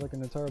 Sounds like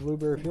an entire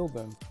blueberry field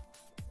then.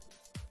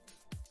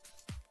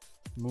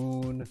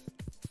 Moon.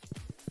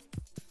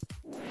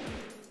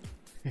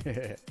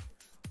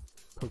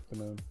 Poke the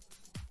moon.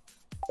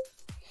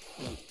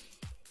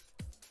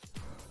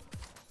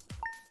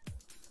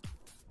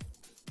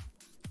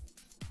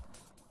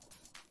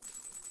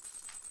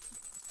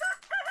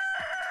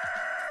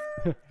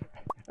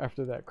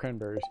 After that,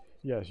 cranberries.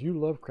 Yes, you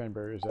love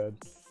cranberries, Ed.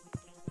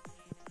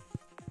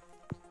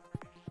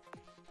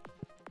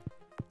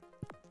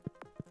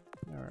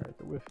 Alright,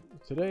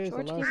 today is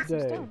George the gave last us some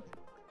day. stone.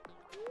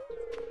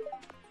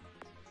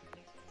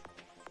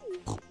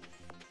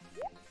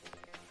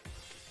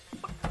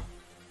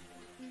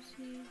 Where's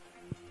he?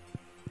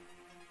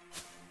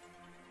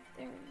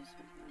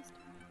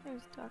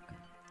 There's Duck.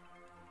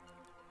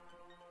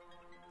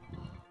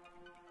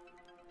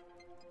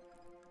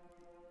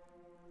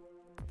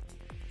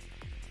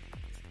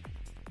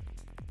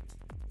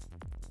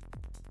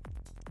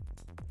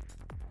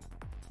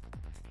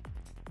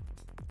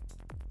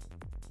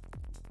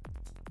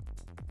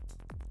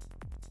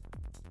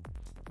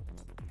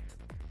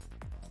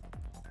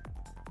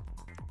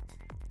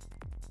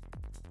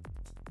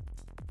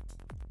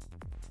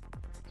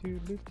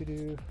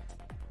 Doo-doo-doo-doo.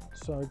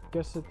 So I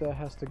guess that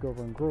has to go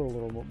over and grow a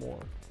little bit more.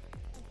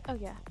 Oh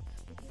yeah.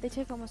 They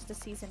take almost a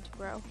season to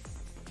grow.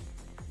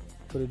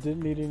 But it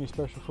didn't need any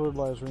special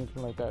fertilizer or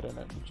anything like that in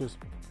it. Just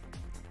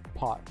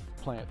pot,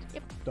 plant.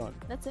 Yep. Done.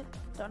 That's it.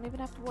 Don't even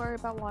have to worry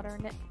about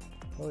watering it.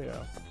 Oh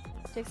yeah.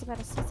 Takes about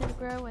a season to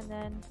grow, and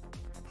then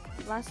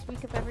last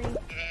week of every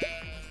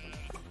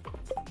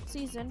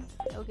season,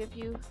 it'll give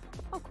you...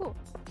 Oh, cool.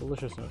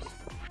 Deliciousness.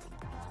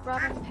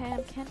 Robin,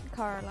 Pam, Kent, and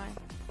Caroline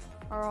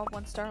are all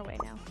 1 star away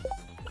now.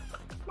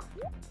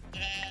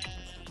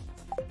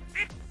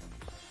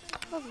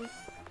 Lovely.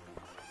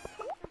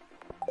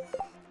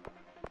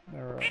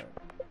 Alright.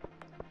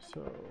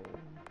 So...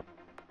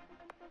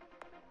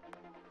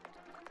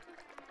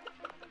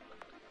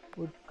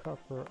 wood,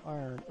 copper,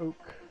 iron,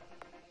 oak.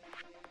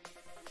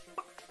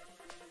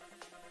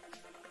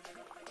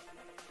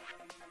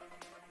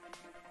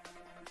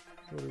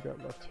 So what do we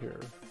got left here?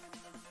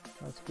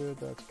 That's good,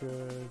 that's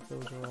good.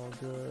 Those are all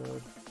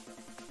good.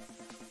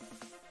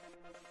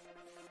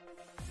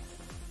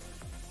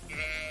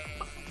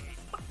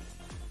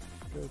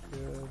 Good,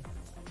 good,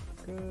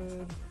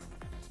 good.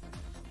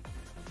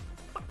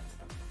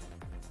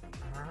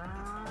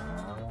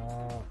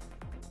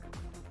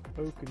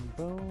 Oak and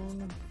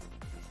bone,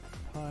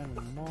 pine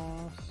and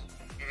moss.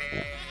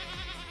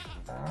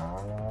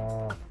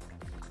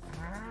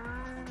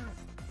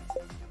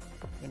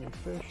 Any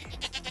fish?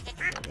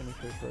 Got any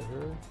fish right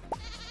here?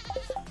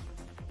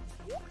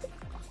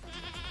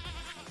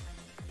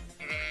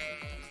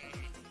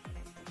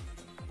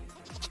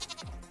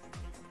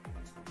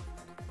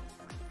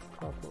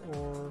 Copper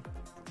ore.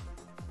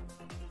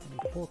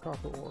 And 4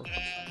 copper ore.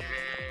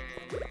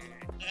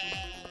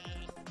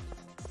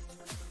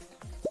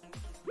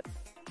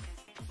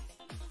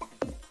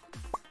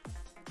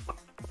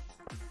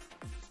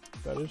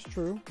 That is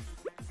true.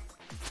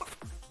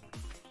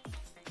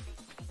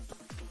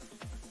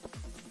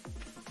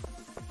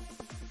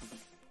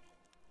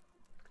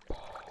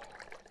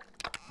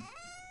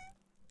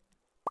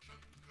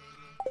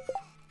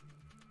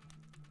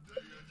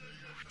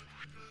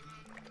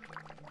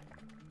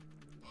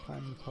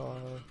 Pine tar,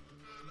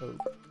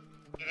 oak.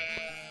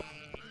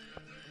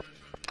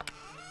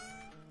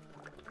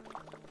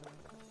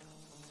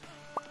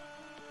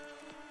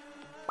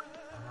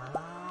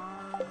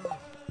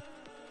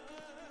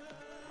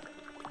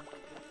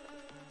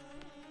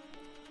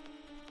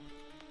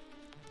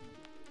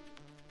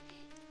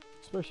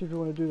 Especially if you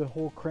want to do the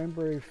whole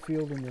cranberry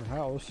field in your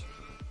house.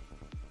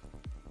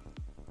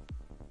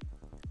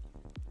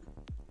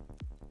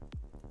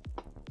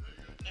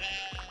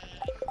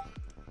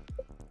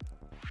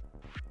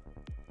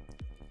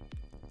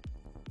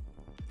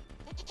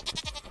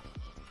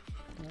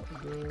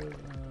 Not good.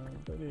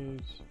 I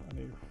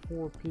need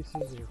 4 pieces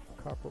of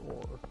copper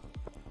ore.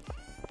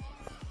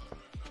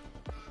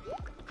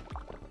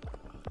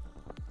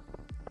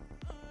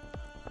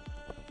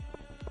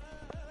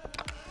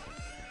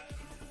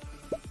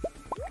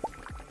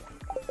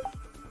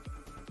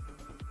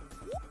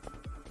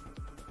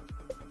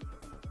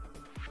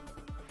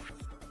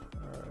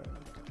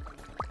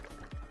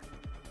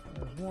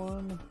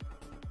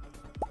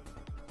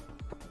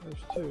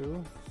 There's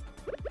two.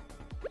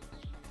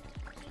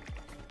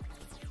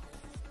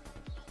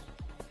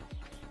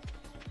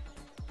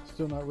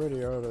 Still not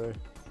ready, are they?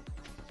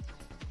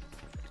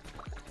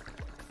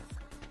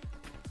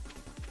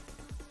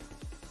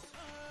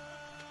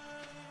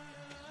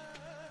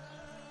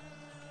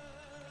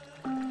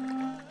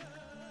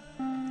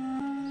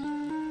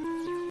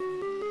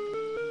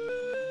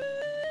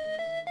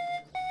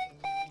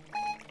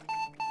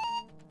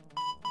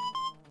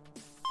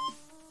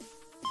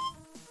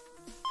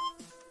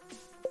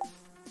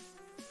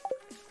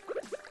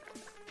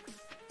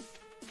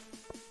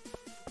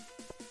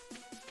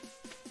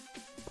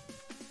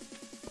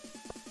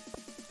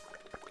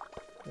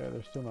 Yeah,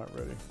 they're still not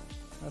ready.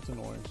 That's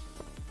annoying.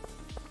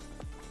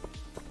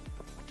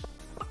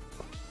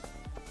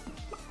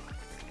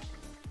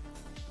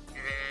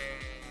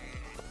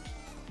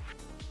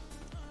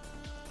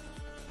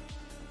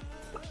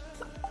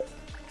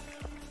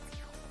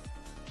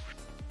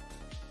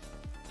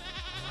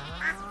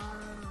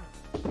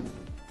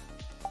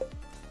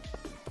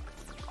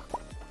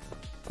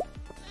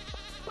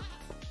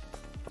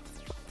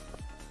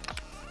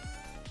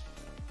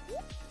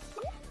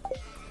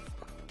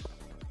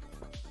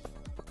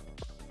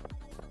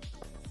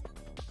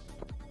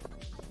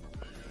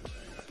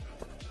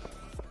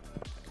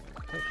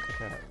 Touch the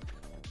cat.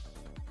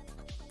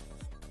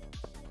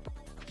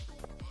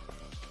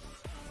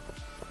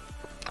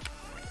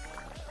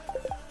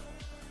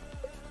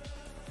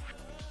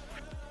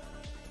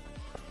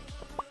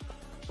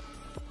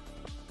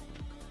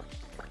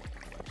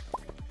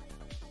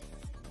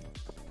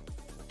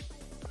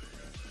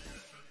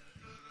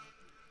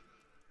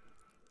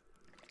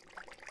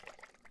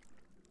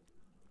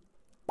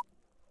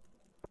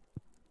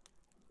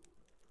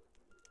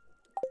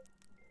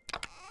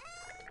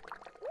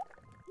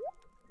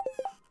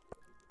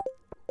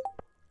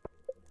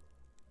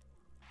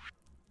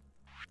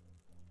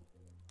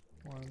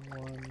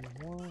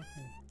 One.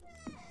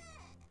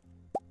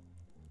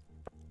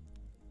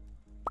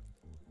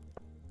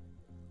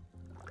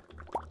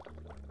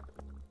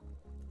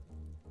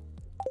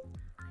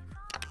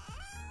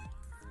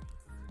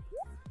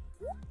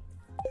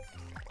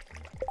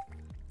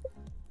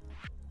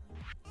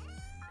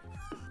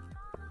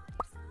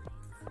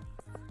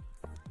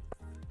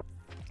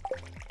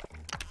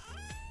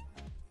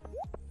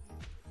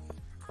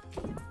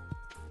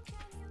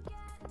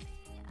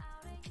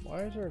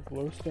 Why is there a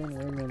glowstone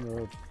ring in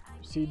the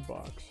seed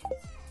box?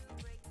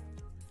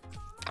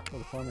 Or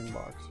the farming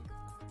box?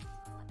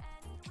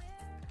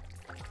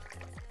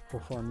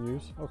 For farm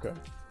use? Okay.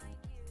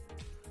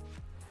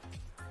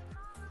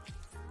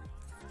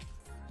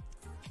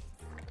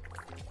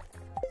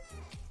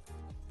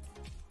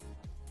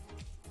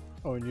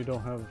 Oh, and you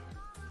don't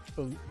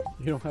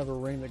have a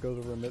ring that goes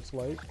over emits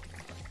light?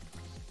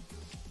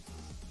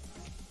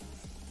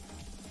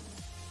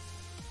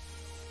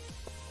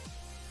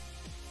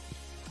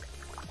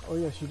 Oh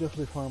yes, you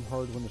definitely farm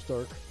hard when it's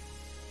dark.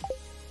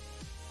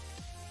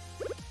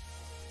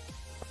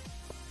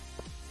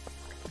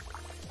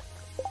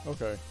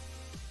 Okay.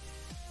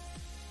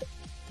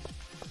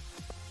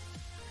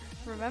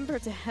 Remember,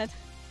 Dad.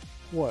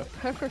 What?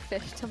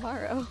 Pufferfish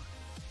tomorrow.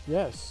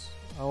 Yes,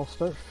 I'll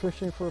start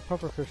fishing for a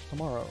pufferfish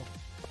tomorrow.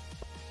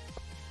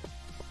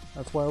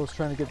 That's why I was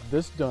trying to get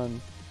this done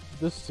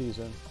this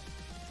season.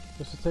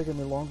 This is taking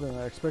me longer than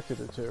I expected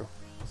it to.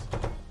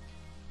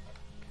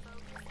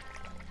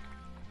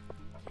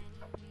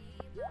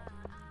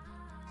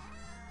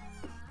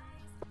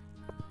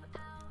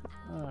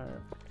 Alright,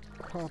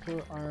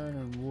 copper, iron,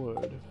 and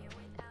wood.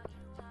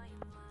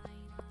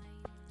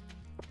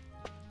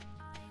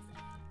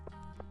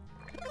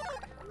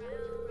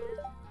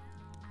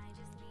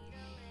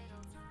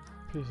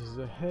 Pieces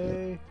of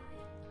hay.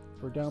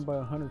 We're down by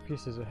 100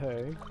 pieces of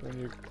hay. We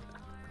need to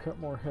cut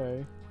more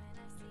hay.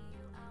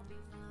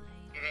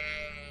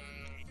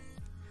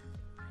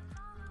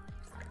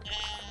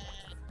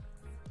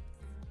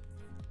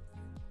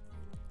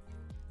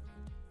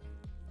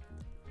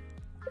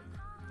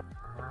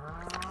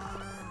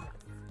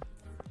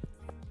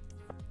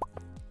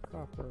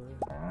 Copper.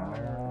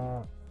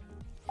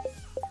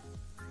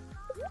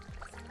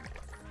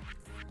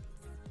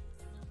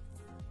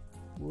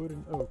 Wood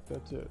and oak,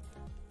 that's it.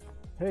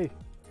 Hey!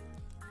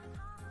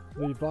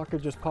 The vodka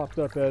just popped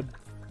up, Ed.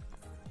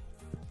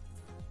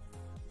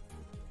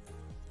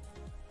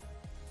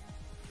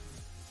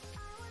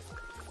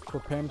 For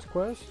Pam's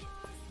quest?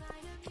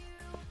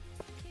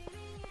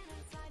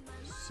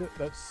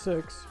 That's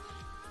 6.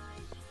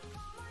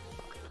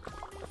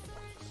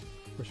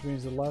 Which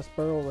means the last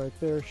barrel right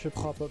there should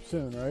pop up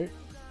soon, right?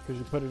 Because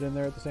you put it in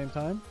there at the same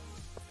time?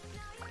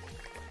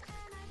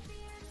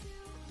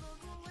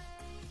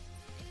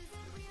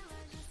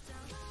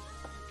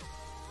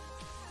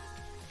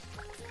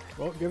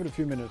 Well, give it a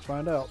few minutes,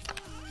 find out.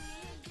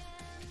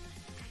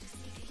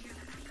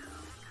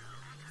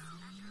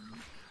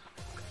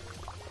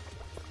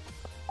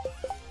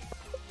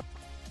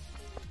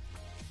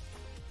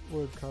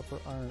 Wood, copper,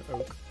 iron,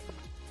 oak.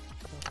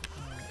 Copper,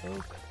 iron,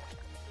 oak.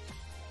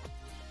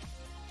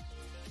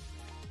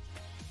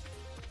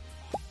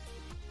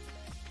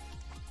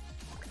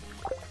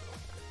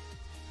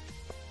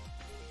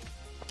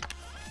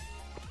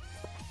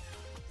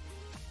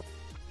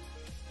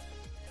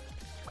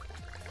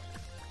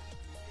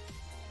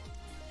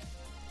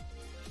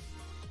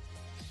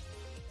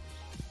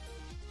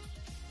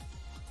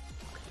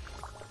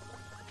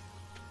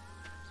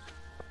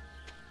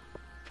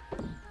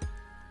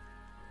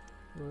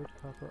 Wood,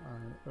 copper,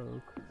 iron,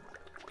 oak.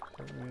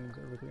 So that means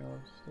everything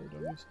else. So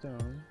don't need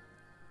stone.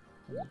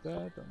 Don't need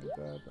that, don't need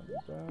that, don't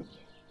need that,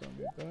 don't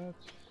need that.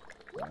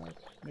 That.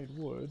 Need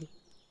wood.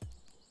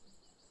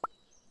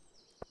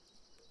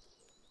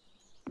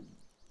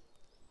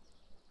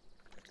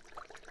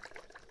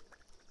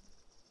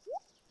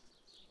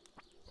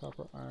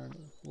 Copper, iron,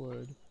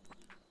 wood,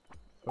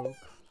 oak.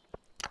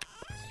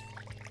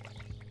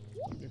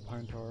 Don't need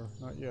pine tar.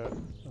 Not yet.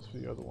 That's for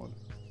the other one.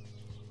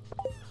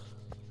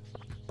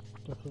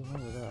 Definitely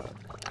remember that.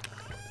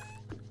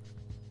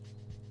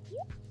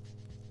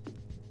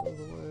 Out of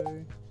the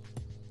way.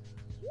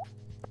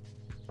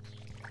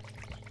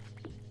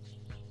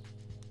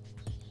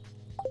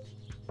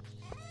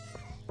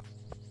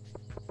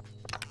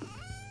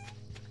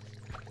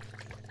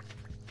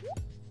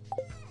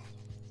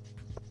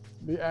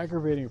 Be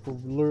aggravating if we're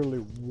literally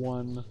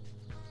one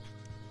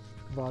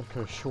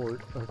vodka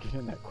short of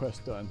getting that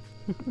quest done.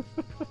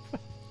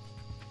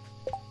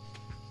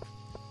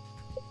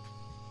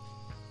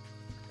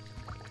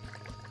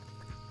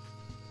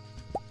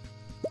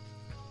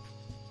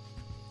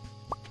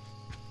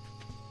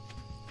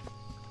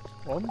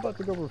 Well, I'm about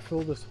to go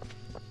refill this.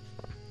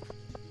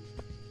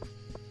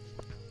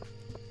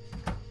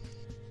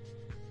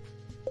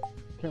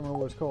 Can't remember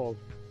what it's called.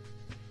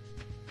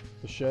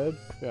 The shed?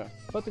 Yeah.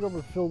 About to go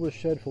refill this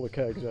shed full of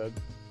kegs, Ed.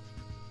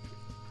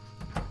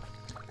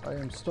 I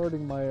am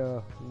starting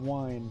my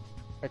wine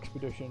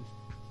expedition.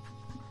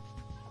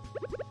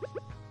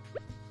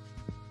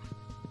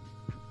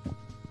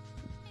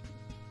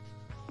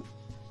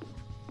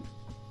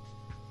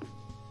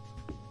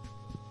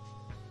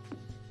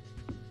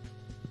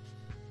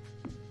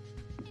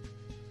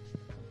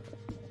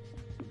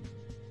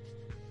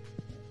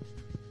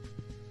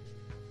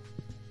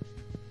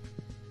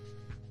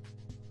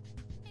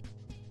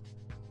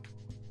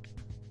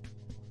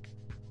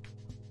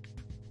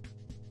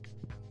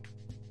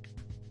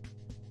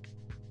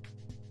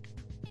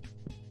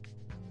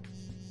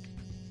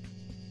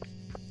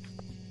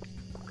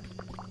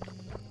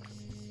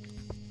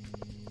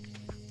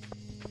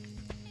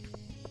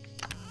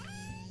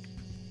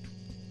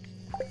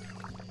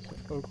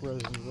 Oak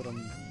resin is what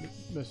I'm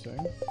missing.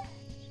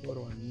 So what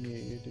do I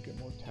need to get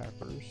more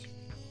tappers?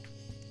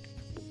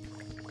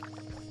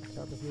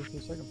 Tapper here to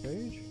the second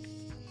page?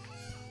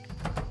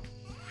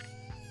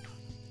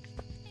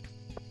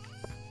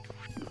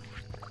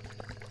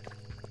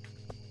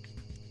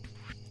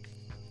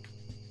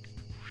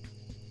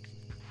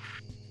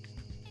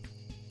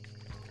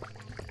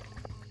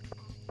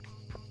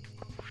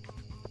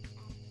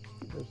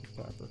 There's the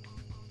tapper.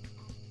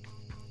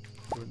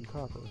 Wood and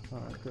copper.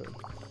 Alright, good.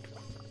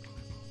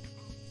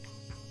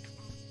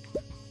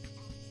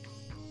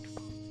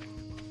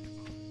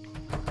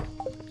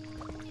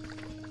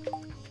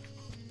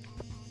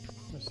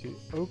 See,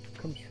 oak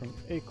comes from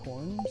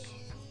acorns.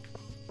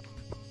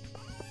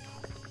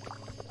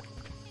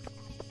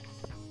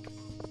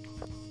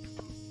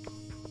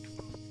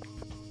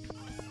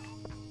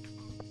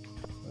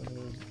 And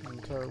there's an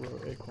entire row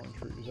of acorn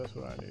trees, that's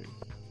what I need.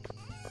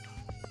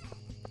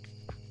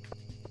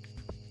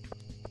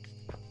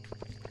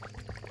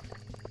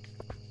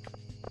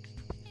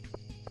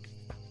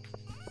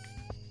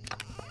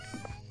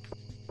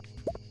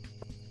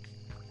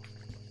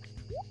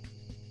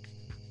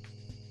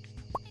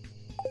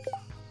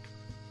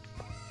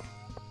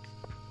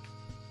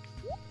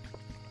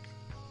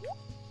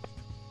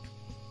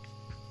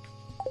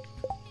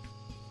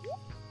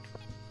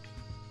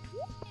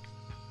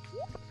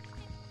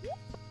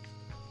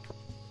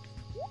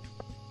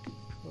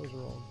 Those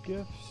are all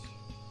gifts.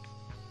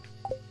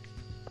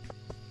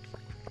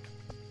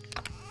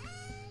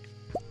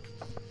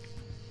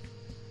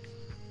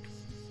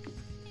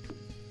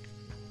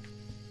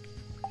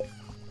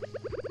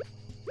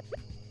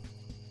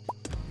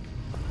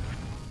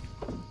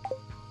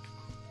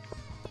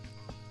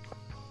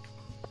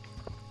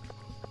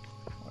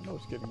 I know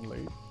it's getting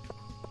late.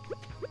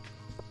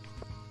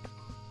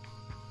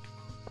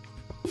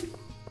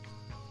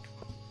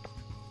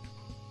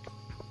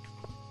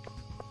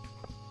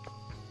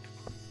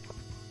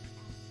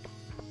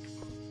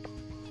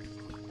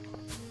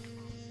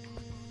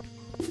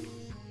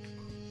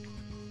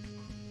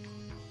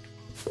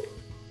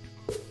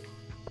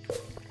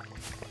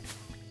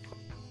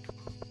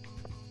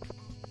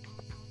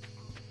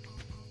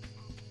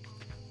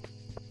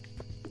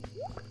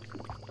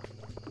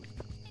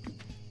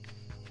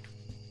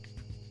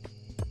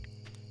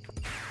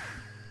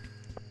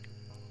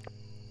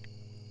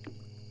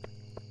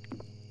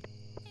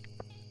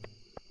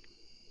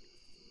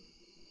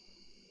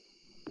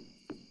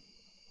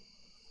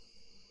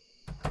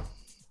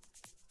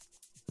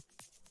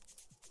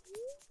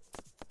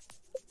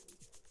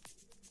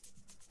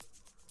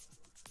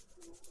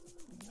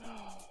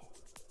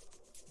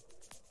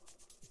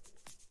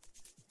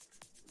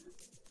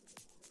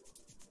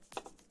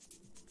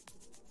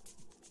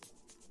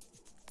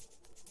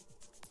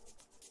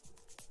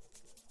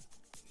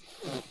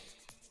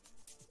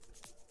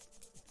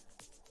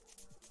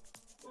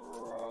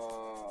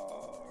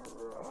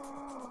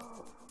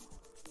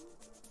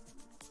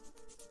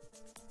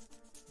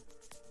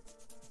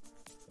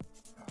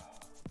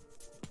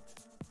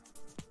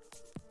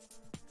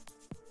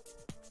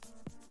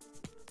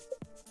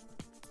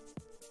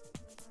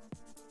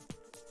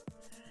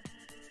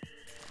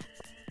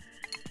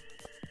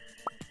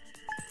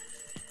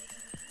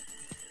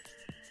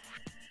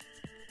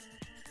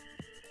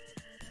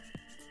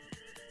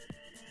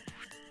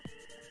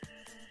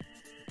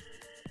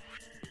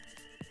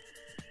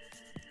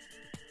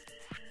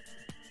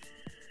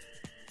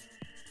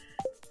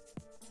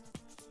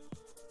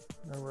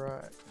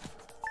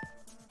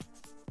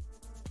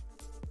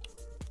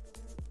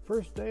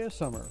 First day of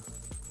summer.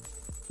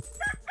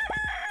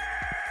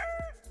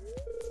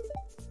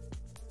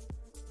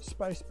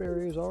 Spice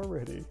berries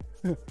already.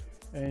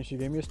 And she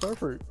gave me a star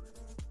fruit.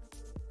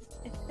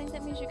 I think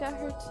that means you got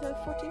her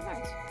to 14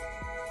 hearts.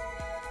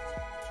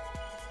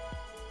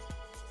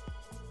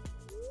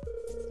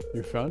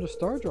 You found a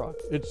star drop.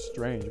 It's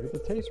strange, but the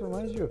taste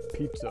reminds you of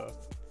pizza.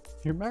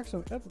 Your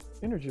maximum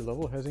energy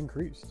level has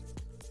increased.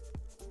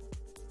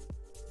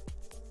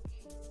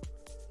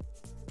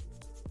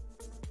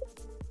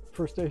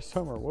 First day of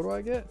summer. What do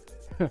I get?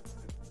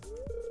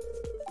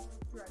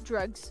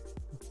 Drugs.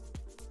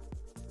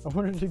 I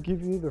wanted to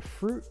give you the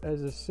fruit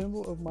as a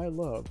symbol of my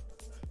love.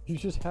 You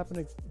just happen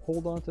to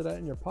hold on to that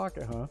in your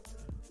pocket, huh?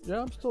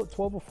 Yeah, I'm still at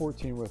 12 or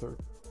 14 with her.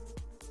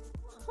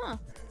 Huh.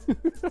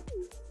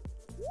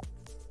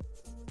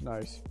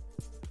 Nice.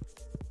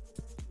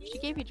 She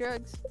gave you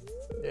drugs.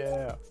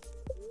 Yeah.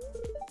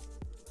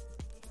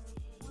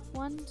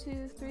 1,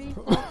 2, 3,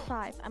 4,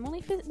 5. I'm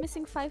only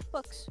missing 5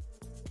 books.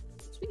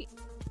 Sweet.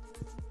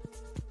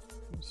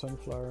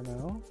 Sunflower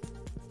now.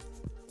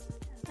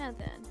 And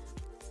then,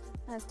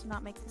 as to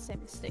not make the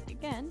same mistake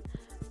again,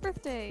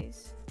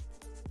 birthdays.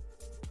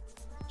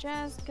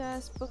 Jazz,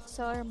 Gus,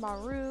 Bookseller,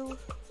 Maru,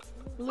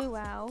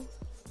 Luau,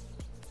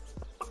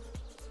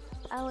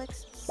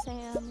 Alex,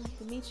 Sam,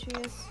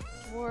 Demetrius,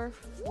 Dwarf,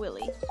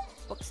 Willie,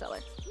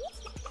 Bookseller.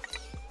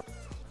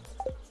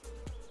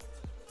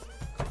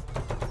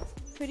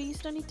 Who do you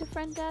still need to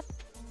friend, Dad?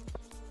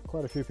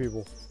 Quite a few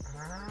people.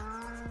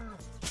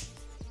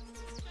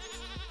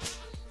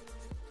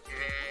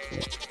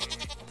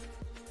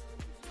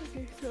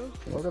 Okay, so...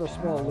 I've got a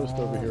small list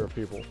over here of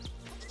people.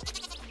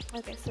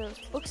 Okay, so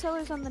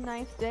Bookseller's on the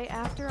 9th. Day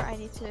after, I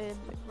need to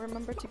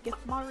remember to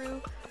gift Maru,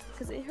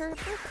 because it's her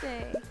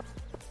birthday.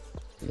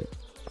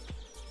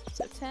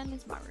 So 10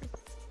 is Maru.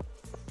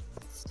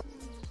 Let's see.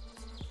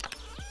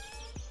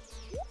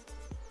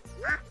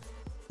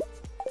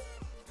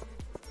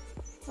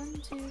 One,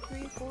 two,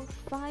 three, four,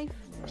 5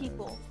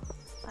 people.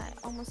 I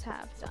almost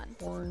have done.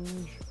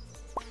 Orange.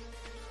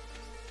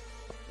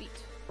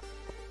 Sweet.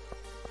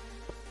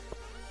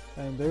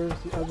 And there's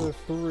the other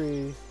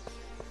 3.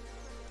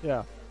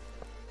 Yeah.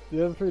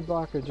 The other 3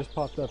 Baka just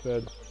popped up,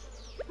 Ed.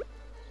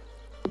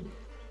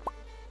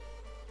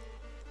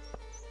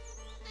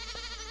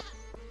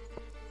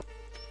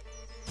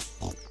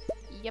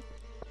 Yep.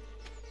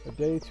 A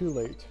day too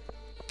late.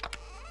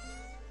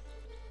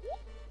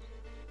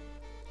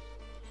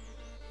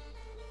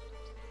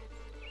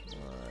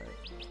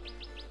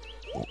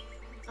 Alright.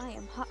 I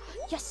am hot.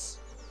 Yes!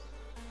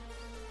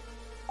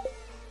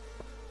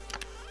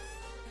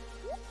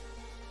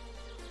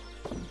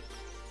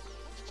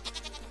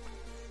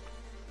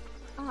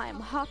 I'm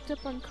hopped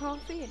up on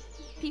coffee and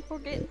people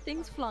getting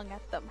things flung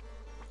at them.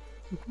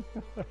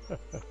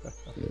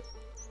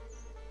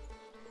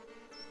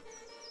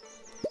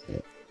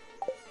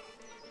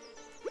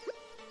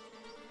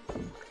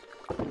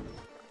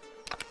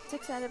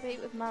 Six out of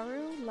 8 with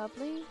Maru,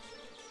 lovely.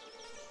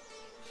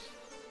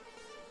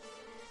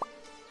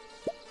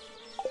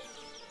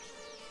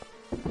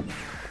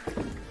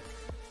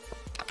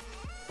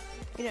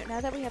 You know,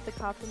 now that we have the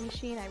coffee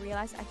machine, I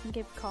realize I can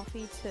give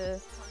coffee to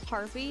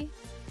Harvey.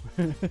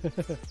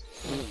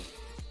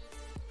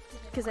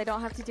 Because I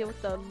don't have to deal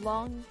with the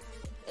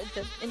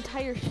the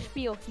entire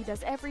spiel he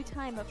does every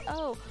time of,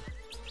 oh,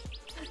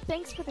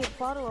 thanks for the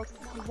bottle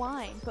of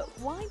wine, but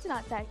wine's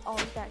not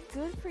always that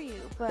good for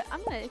you, but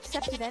I'm gonna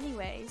accept it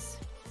anyways.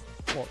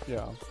 Well,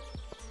 yeah.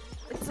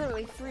 It's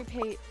literally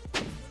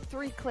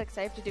 3 clicks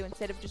I have to do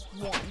instead of just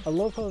 1. I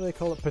love how they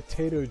call it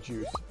potato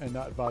juice and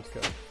not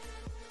vodka.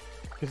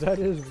 Because that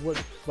is what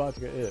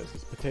vodka is.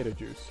 It's potato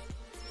juice.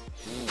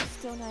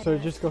 Still not So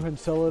bad. just go ahead and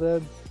sell it,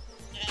 Ed.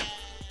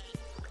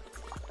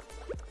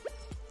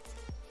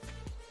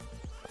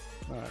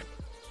 Alright.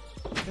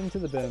 Into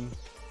the bin.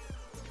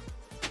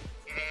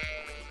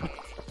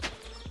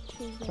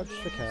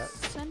 Touch the cat.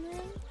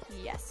 Sunroom?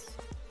 Yes.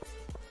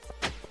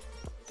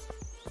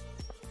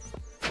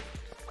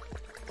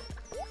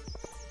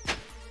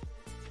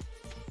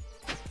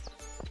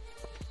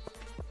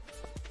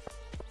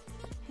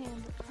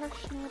 Hand the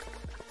parsnip.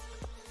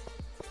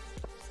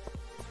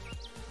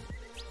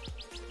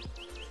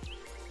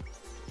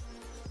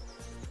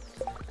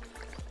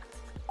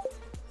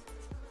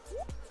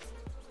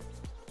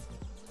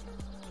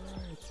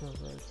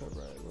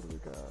 Alright. What do we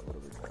got?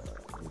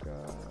 We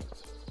got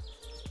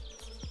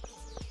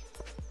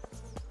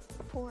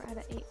 4 out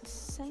of 8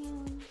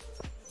 Sam.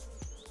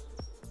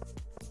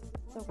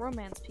 The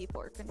romance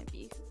people are gonna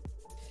be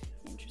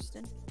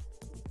interesting.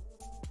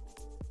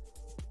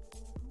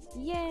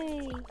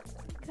 Yay!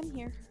 Come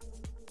here.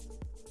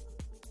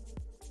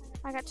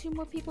 I got 2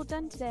 more people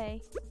done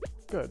today.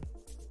 good.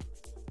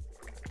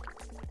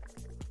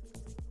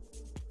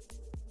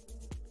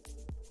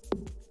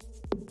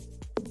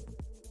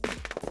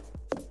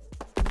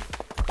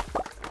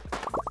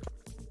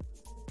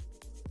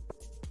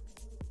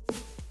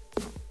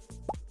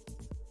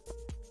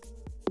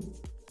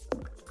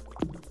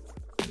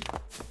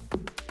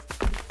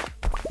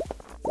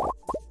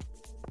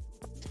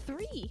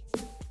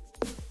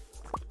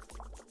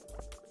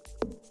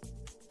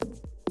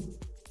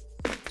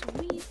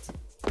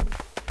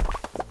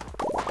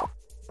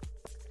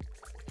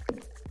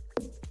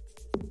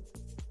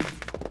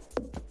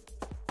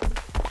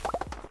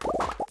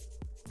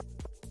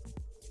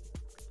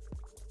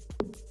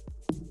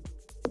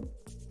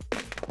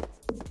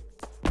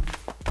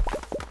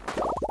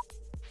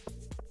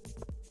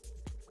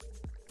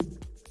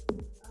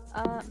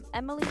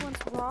 Emily wants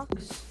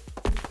rocks,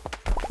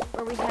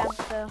 or we have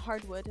the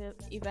hardwood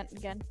event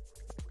again.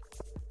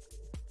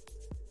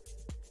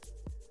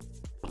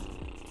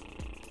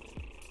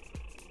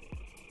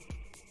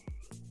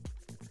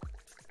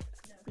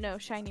 No,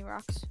 shiny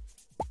rocks.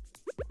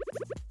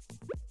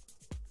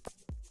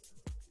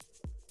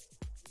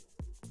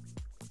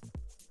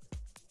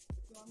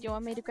 Do you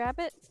want me to grab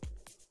it?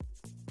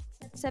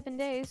 7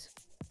 days.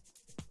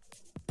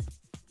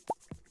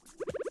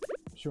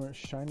 She wants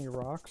shiny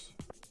rocks.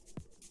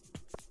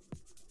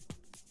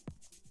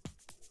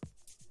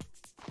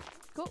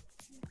 Cool.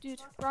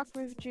 Dude, rock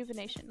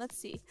rejuvenation. Let's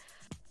see.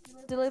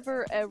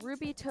 Deliver a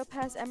ruby,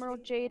 topaz,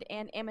 emerald, jade,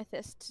 and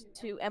amethyst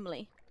to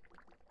Emily.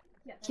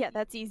 Yeah,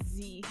 that's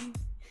easy.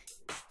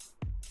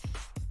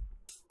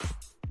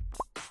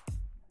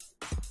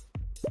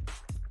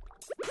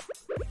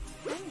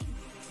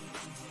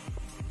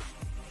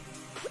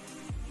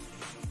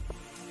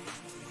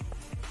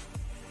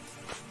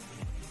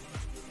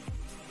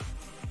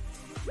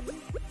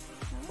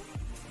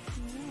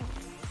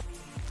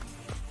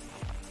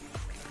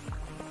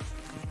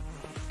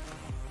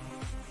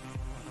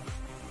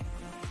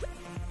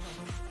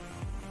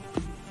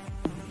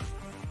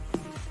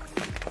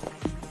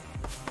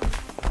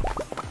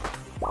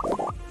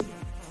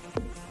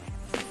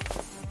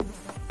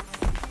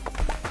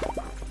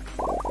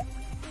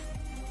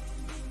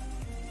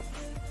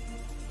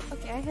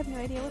 Okay, I have no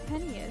idea what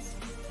Penny is.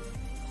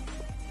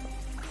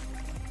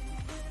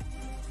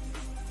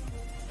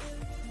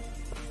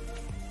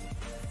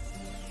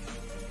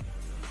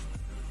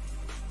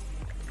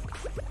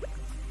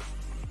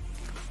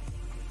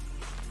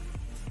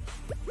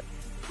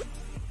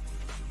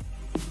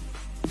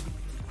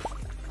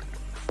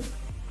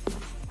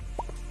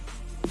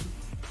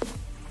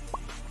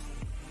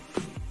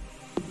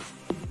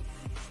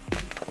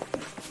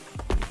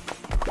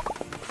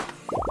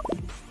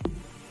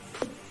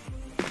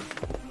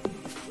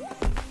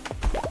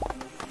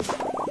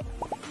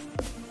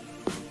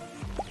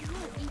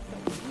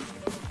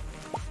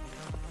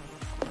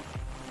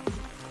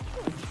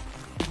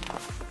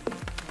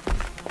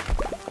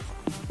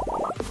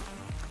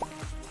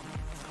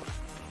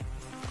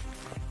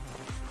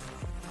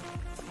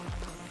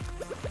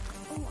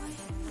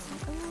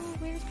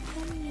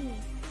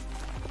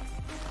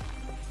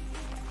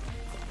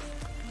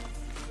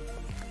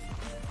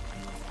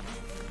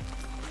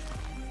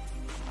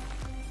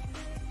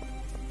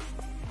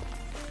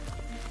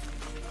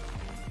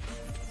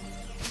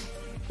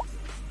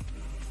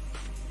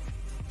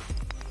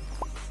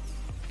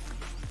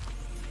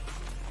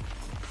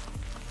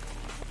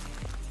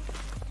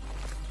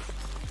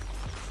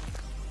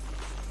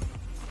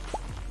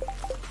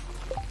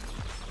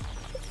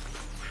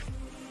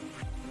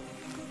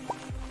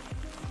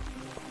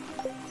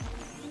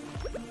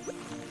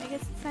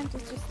 Time to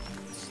just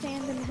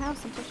stand in the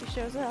house until she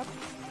shows up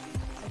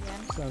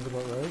again. Sounds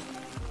about right.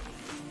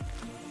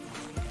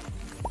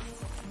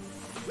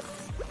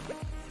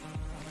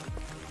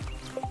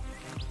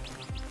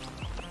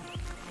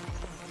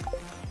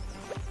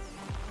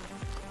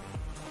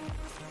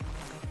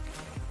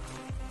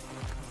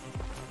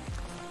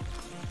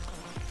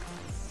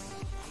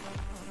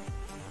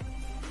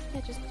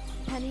 Yeah, just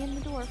Penny and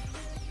the dwarf.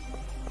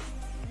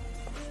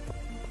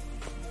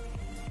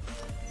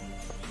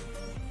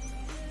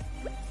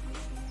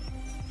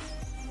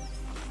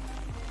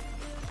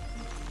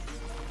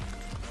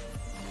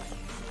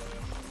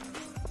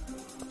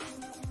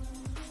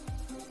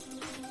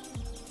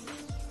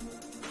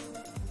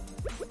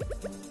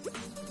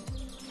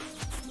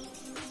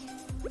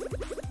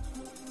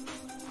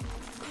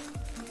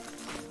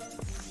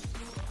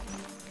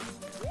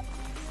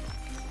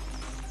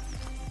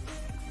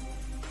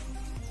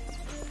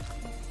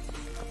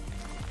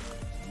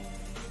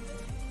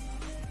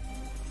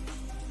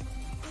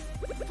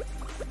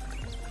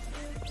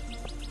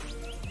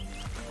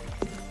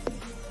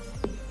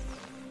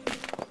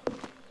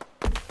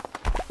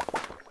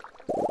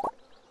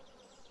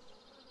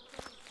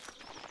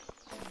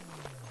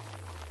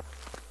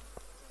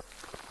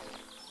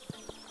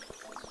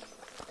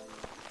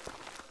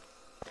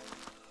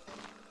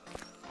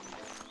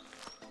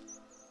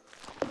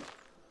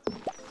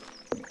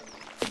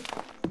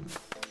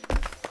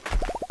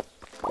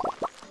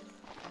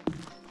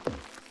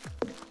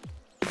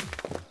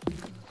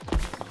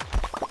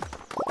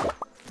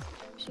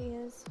 She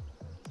is.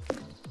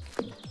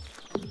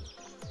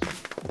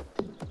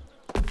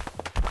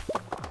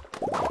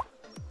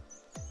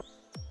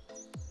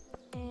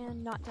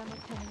 And not done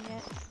with Penny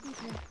yet.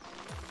 Okay.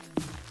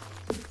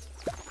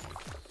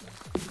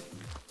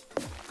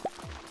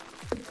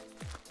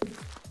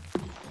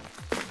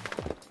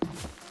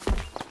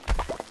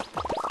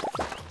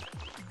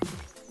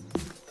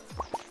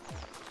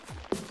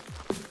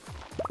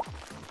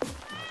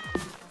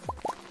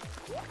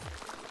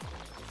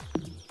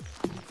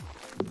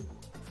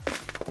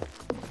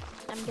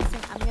 I'm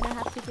guessing I'm gonna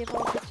have to give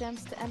all the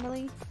gems to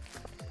Emily.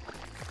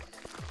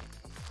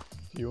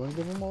 Do you want to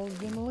give them all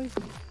to Emily?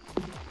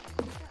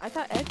 I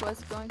thought Ed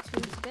was going to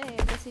today.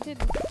 I guess he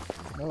didn't.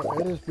 No,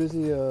 Ed is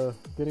busy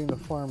getting the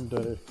farm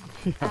done.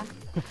 Ah,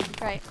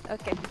 right,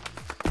 okay.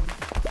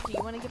 Do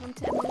you want to give them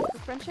to Emily for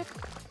friendship?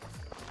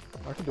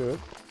 I can do it.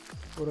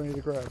 What do I need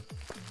to grab?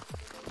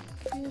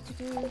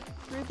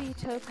 Ruby,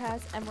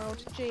 topaz,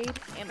 emerald, jade,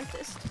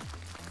 amethyst.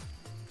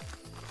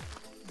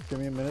 Give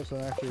me a minute so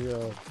I actually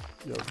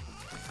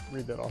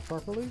read that off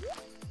properly.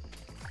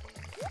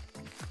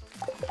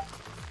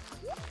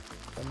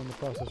 I'm in the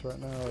process right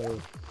now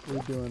of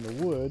redoing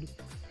the wood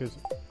because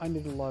I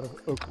need a lot of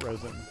oak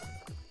resin.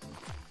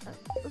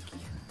 Okay.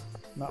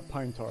 Not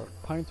pine tar.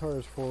 Pine tar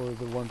is for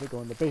the ones that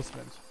go in the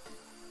basement.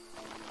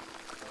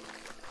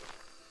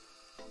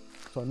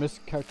 So I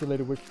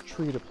miscalculated which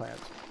tree to plant.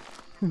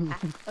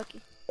 Okay.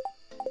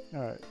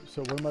 Alright,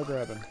 so what am I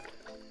grabbing?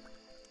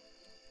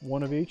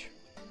 One of each?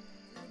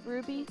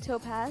 Ruby,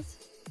 topaz,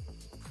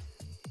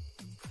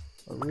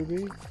 A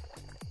ruby,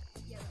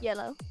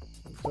 yellow,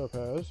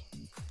 topaz,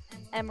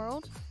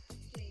 emerald,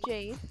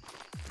 jade,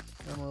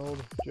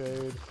 emerald,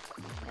 jade.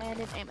 and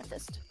an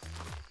amethyst.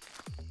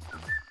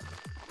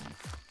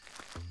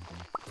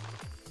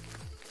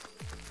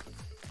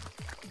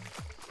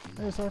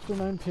 It's after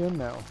 9 p.m.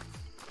 now, 1,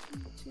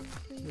 2,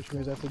 3, which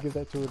means I have to give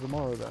that to her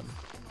tomorrow then.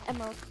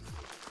 emerald.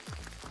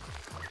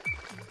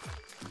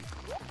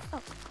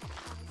 Oh.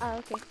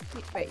 Okay.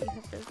 Right, you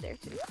have those there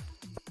too.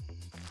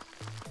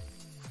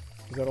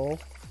 Is that all?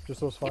 Just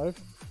those 5?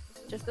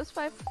 Just those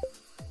 5.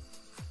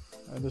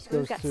 And this We've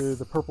goes got to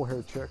the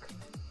purple-haired chick.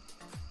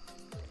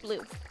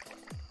 Blue.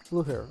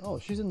 Blue hair. Oh,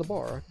 she's in the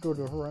bar. I can go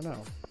to her right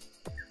now.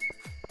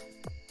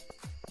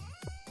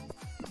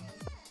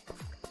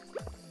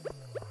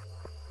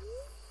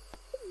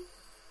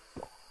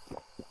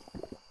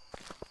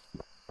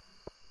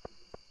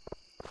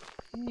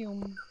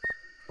 Yum.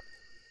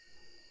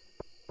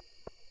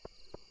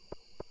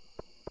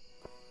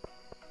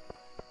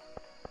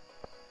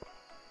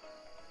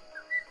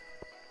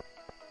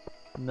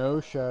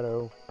 No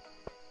shadow.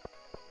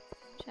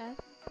 Chad.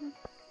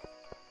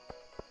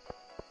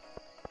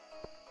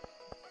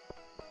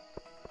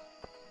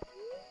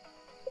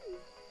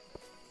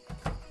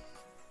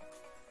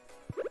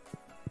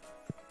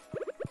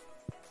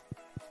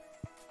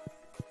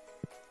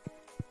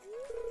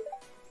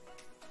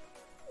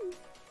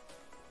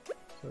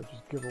 So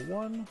just give her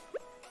 1,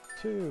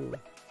 2,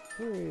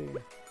 3,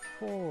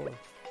 4,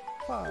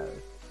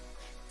 5.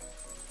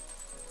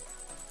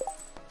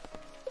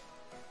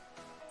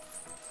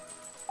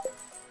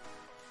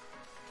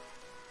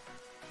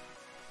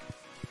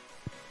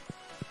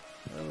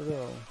 There we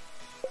go.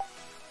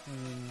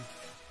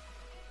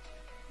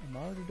 Am I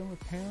already done with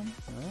Pam?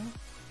 No?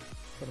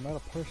 But I'm out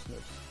of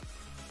parsnips.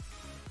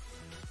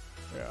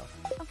 Yeah.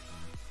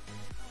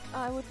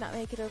 I would not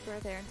make it over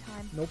there in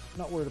time. Nope,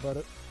 not worried about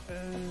it.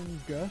 And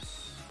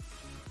Gus.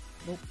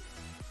 Nope.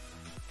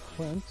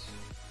 Clint.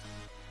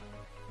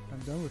 I'm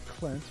done with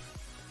Clint.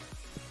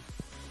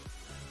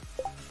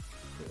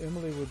 So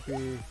Emily would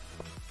be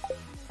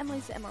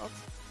Emily's the emerald.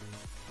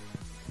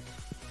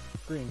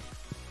 green.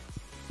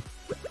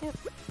 Yep.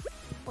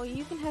 Well,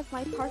 you can have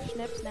my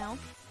parsnips now.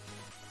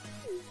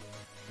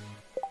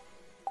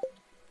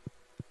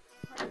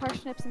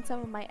 Parsnips and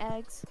some of my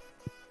eggs.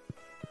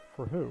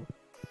 For who?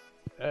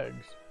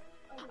 Eggs.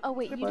 Oh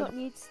wait, Hey, you bud. don't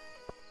need...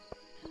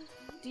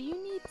 Do you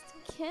need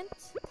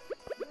Kent?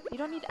 You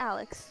don't need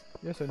Alex.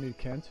 Yes, I need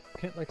Kent.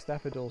 Kent likes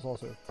daffodils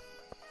also.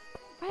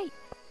 Right.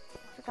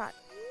 Forgot.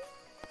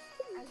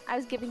 I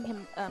was giving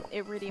him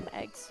iridium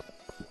eggs.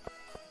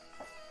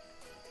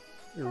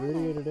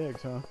 Irradiated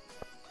eggs, huh?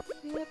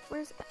 Yep,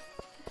 where's...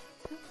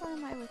 How far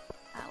am I with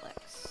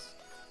Alex?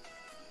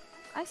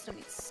 I still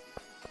need...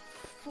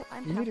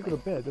 I'm You need to go to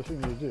halfway. bed, that's what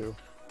you need to do.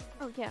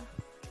 Oh, yeah.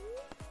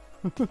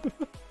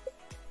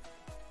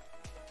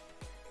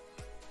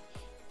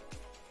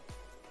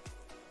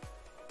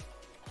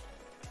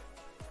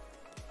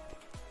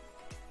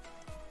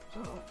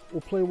 Oh.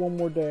 We'll play one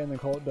more day and then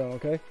call it done,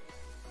 okay?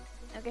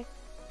 Okay.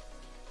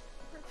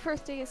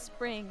 First day is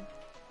spring.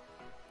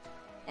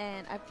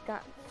 And I've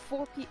got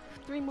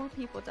 3 more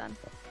people done.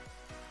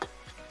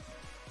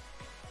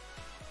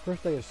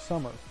 First day is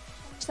summer.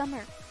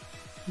 Summer.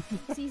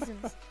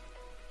 Seasons.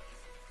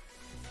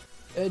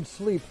 Ed,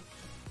 sleep.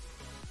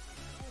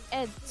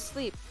 Ed,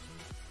 sleep.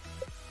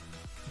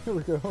 Here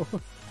we go.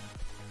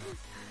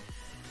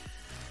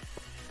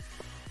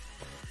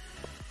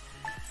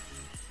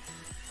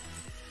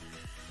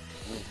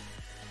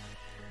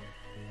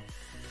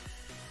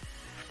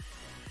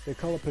 They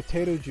call it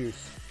potato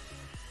juice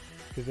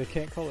because they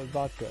can't call it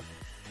vodka.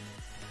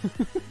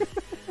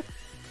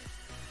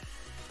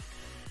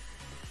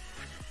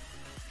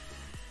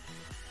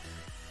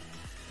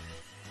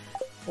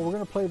 Well, we're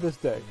gonna play this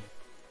day.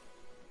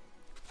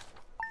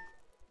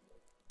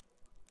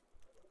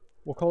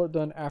 We'll call it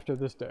done after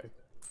this day.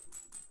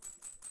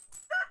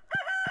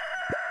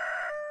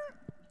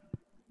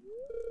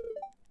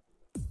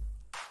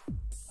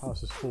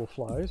 House is full of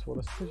flies. Well,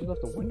 that's because you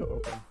left the window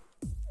open.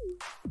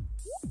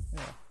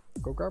 Yeah.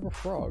 Go grab a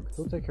frog.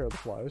 He'll take care of the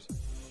flies.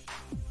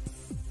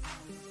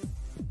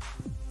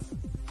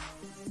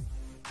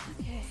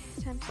 Okay,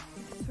 time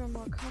to throw more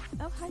more coffee.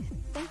 Oh, hi.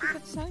 Thank you for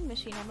the sewing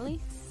machine, Emily.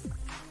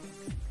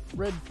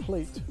 Red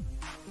plate.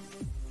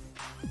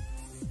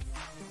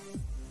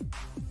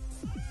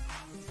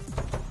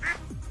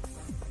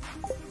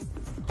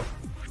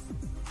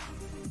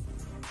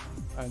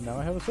 And now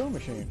I have a sewing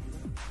machine.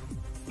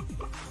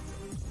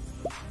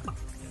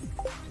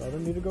 So I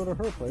don't need to go to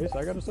her place.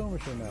 I got a sewing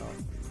machine now.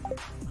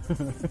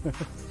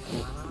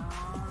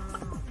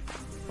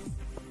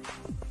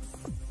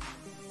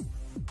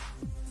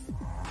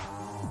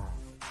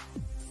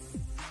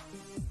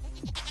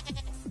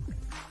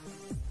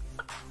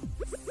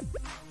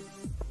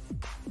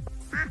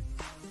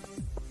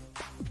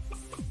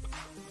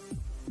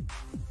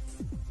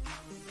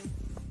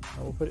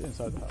 I will put it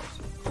inside the house.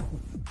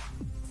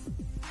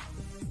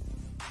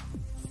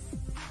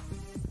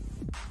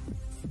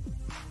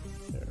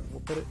 There,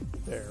 we'll put it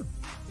there.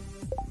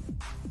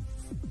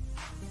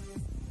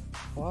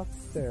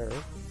 Cloth there.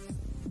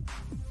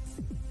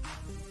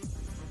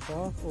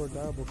 Cloth or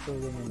dyeable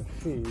clothing in the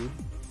feed.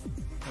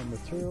 And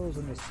materials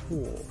in the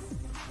spool.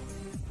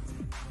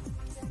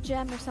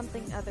 Gem or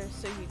something other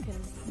so you can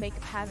make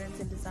patterns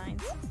and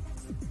designs.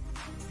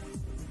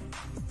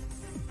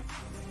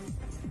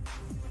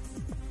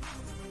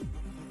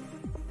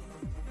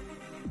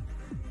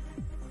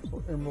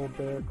 So emerald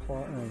there,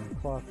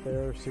 cloth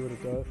there, see what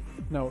it does.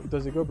 No,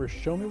 does it go over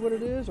show me what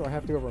it is, or I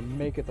have to go over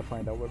make it to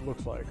find out what it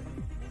looks like?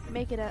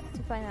 Make it up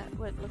to find out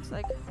what it looks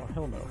like. Oh,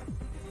 hell no.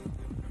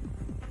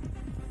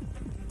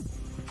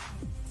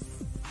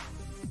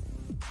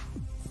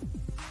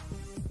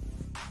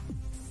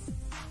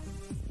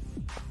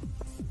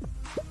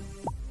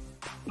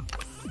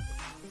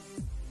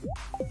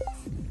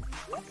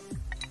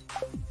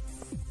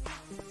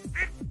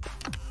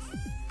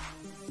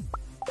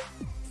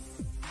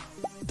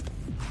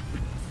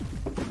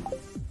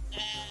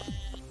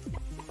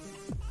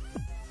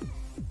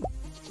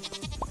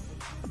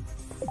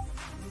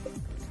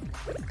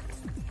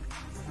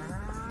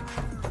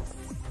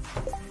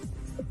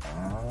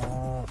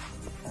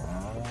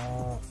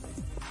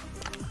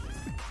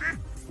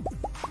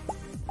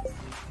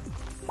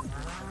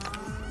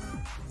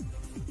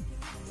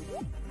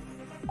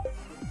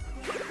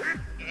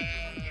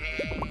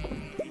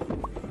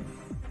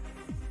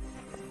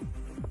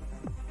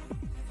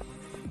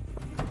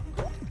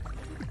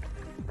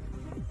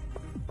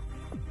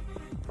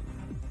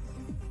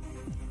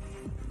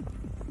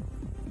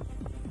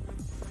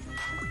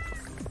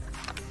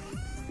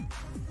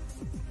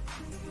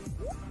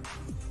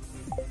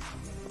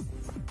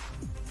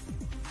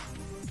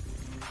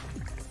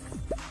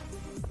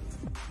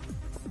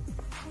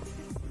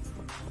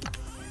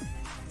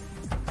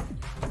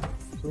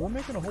 So we're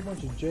making a whole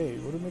bunch of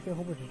jade. What are we making a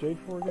whole bunch of jade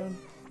for again?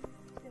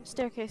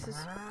 Staircases.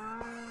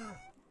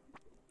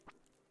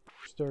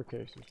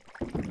 Staircases.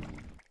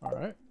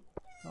 Alright.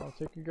 I'll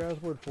take your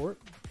guys' word for it.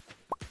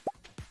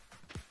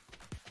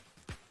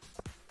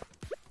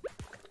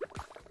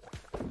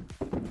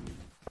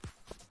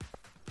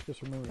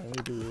 Just remember I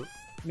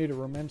need to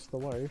romance the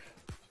wife.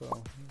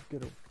 So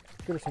get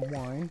her some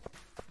wine.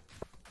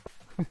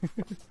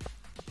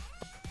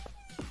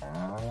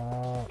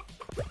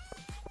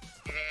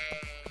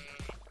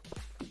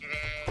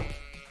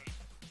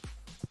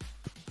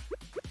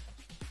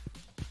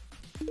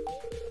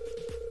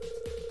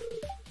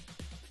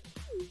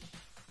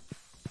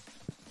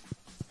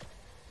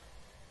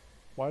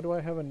 Why do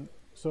I have a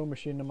sewing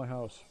machine in my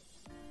house?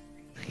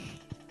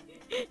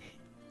 I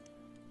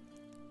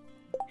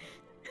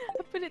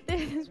put it there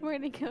this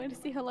morning going to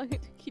see how long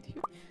it took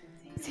you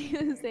to see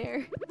it was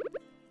there.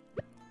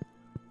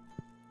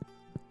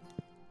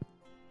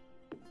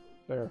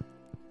 There.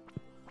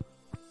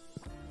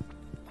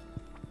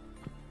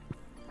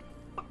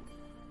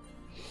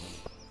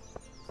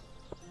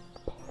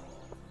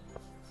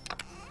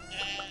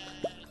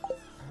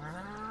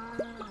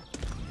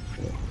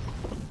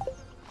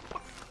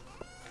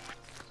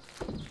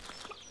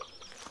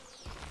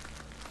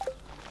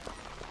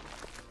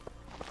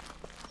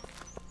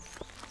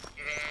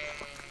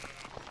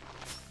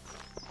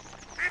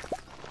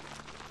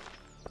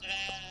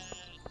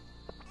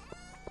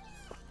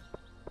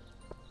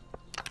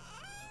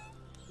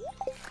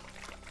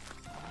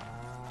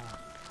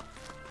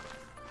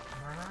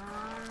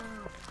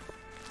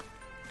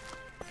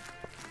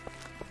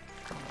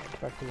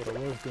 Back to what I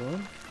was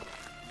doing.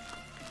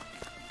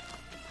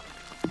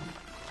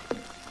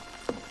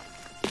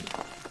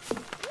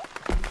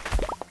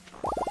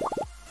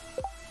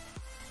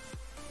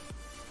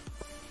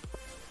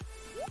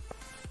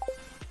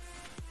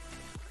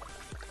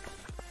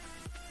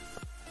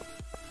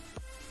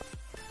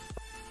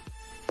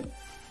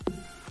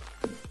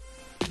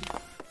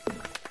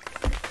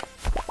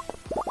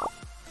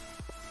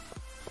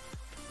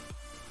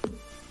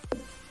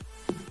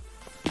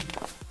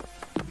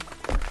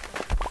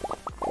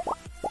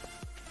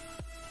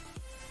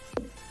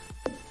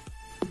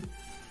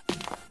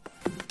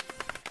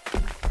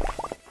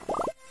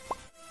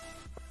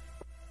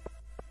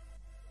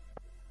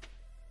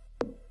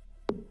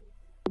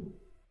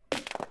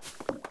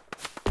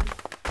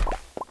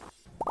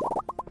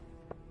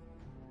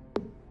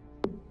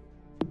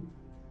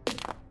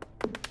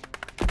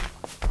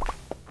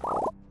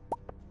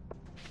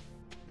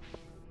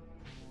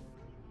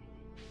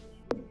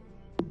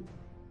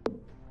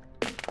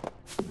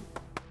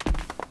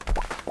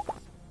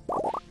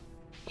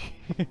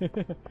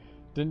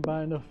 Didn't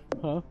buy enough,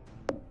 huh?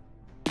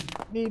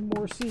 Need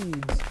more seeds.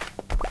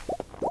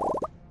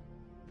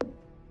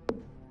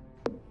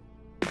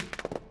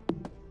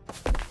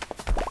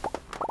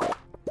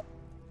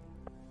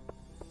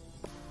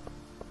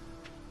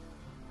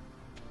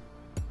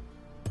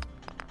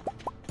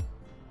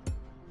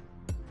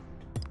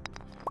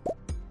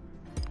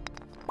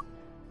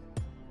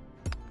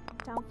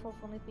 Downfall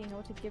of only being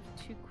able to give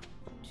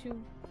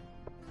two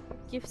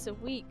gifts a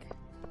week.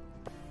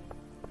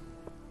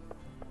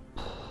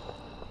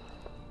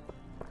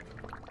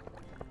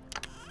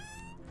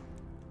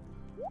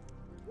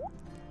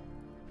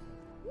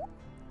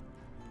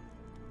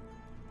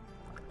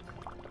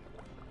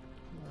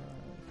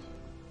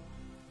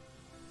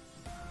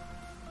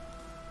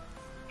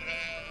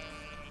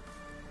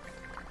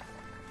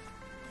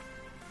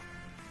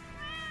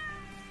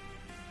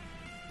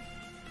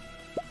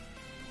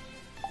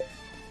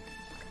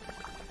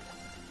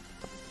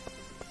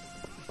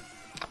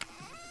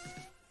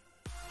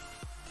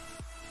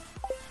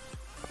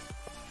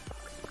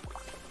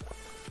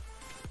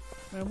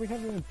 Man, we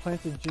haven't even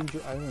planted Ginger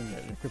Island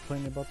yet. You're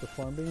complaining about the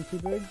farm being too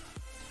big?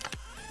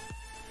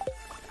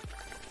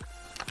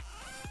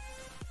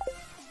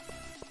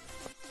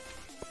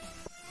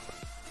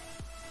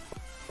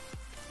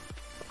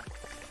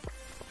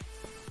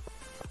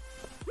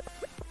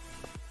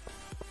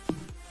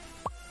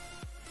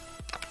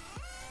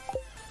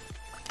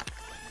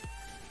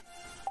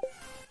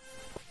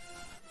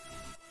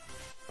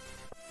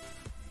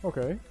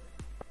 Okay.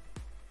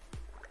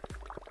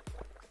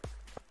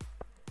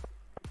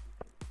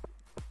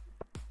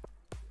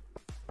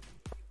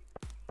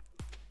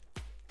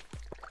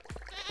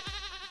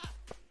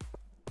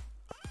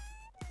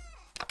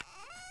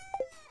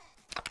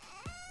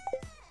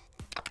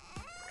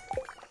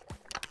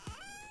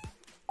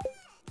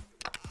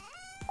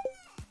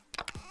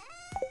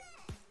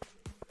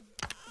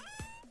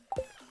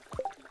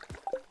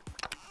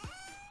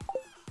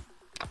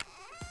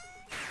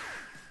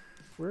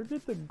 Where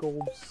did the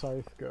gold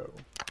scythe go?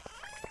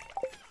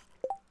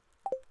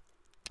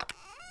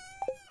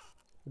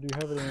 Or do you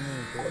have it in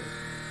inventory?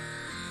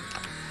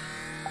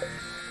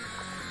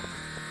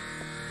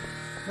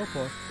 No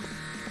more.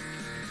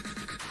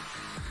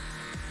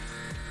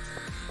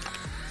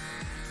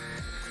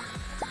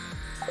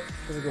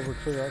 Gonna go over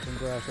clear out some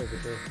grass over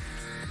here.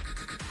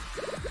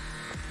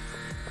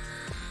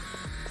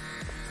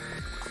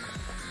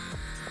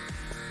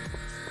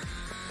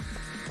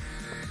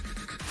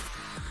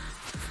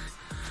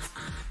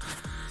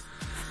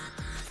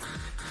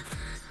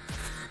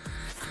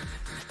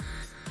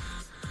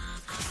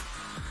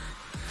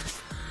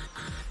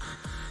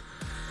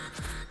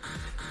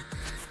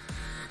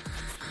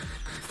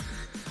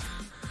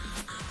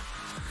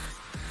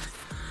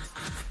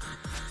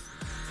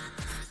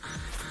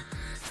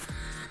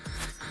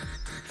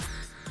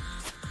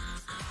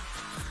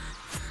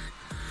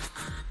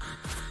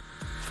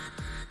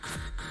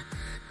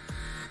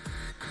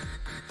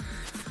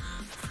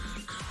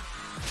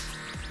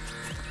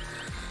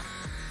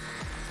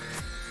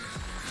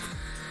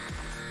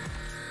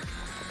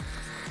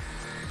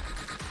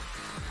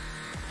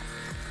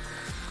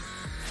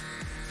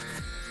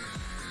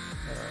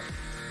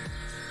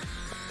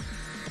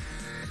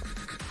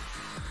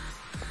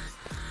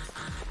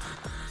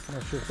 I'm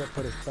not sure if that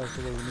put us back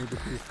to where we need to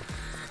be.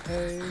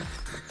 Hey.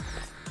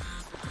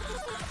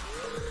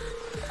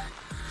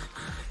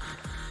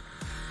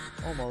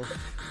 Almost.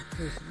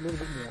 Just a little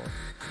bit more.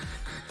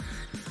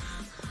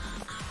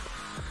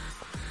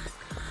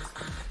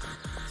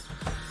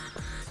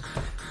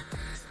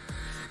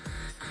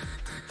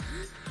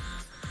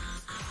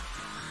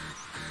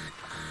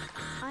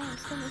 I am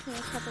still missing a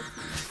couple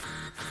things.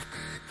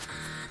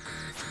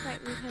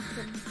 Right, we have to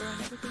burn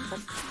everything but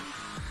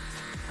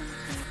 1,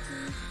 2,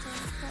 3, 4,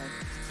 5,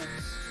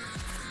 6.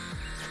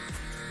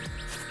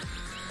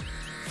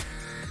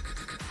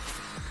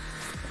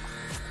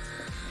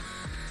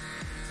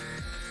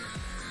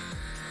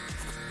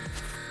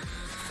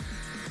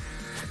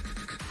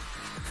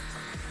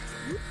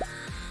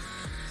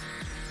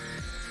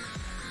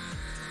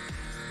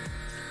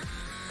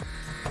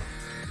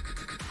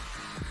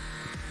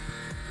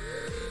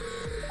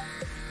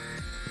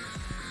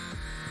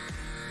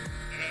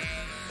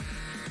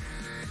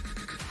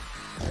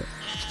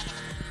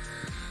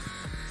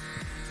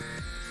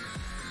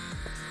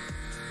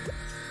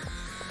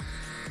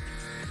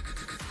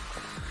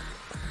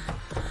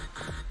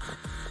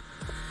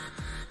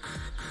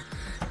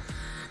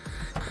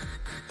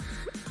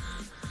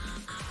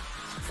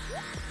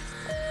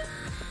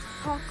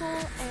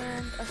 Cockle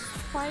and a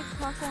 5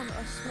 cockle and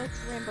a smoked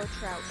rainbow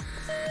trout.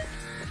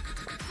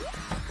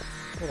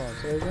 Hold on,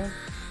 say again?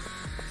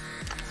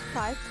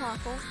 5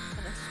 cockle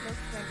and a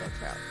smoked rainbow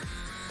trout.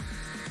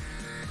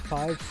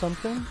 5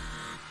 something?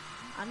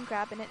 I'm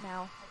grabbing it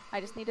now.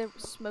 I just need a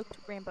smoked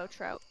rainbow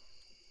trout.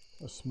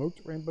 A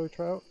smoked rainbow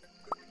trout?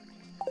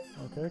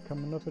 Okay,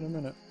 coming up in a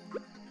minute.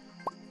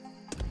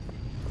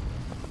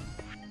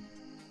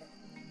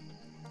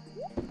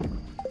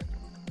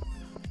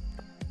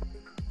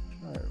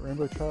 Alright,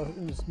 rainbow trout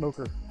in the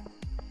smoker.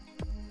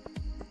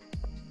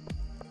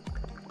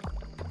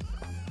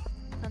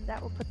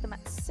 put them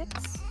at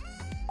 6.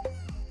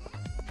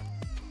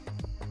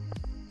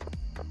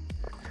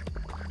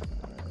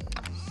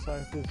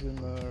 Scythe is in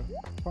the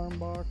farm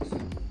box.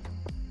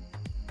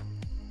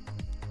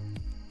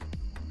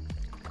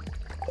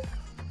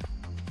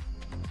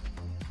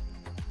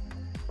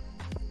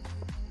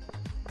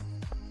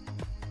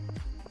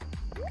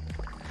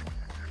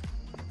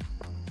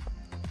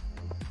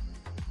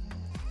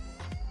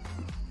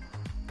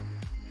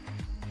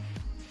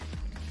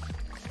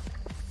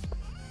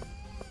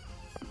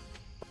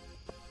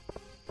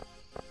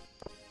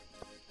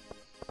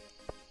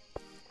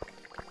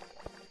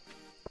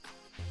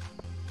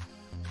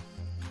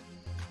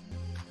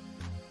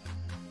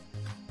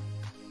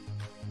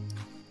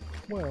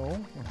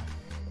 Well,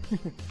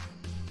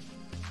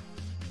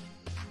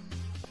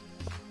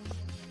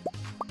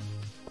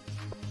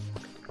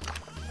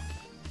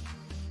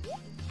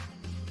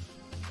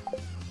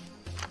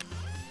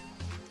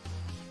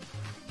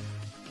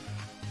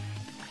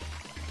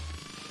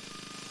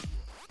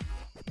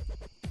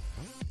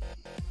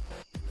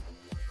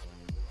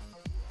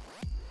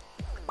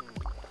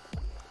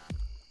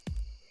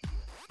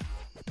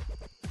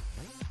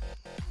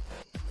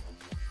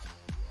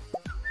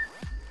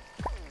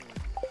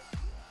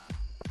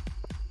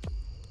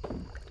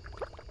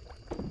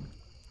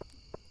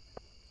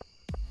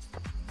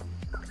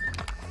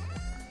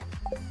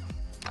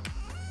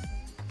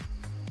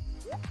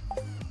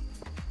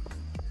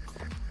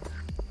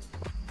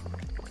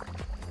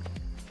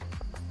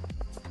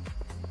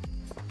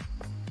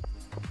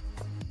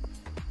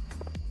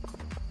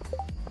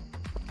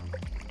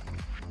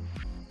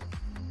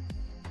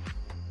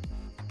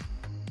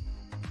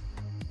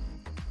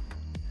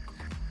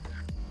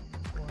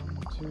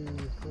 Two,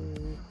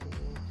 three,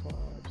 4,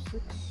 5,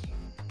 6.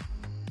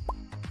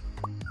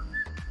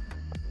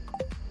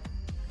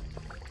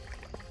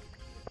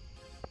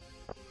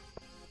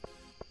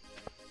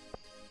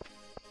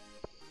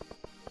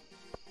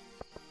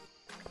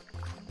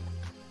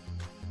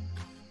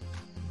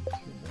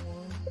 Two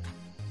more.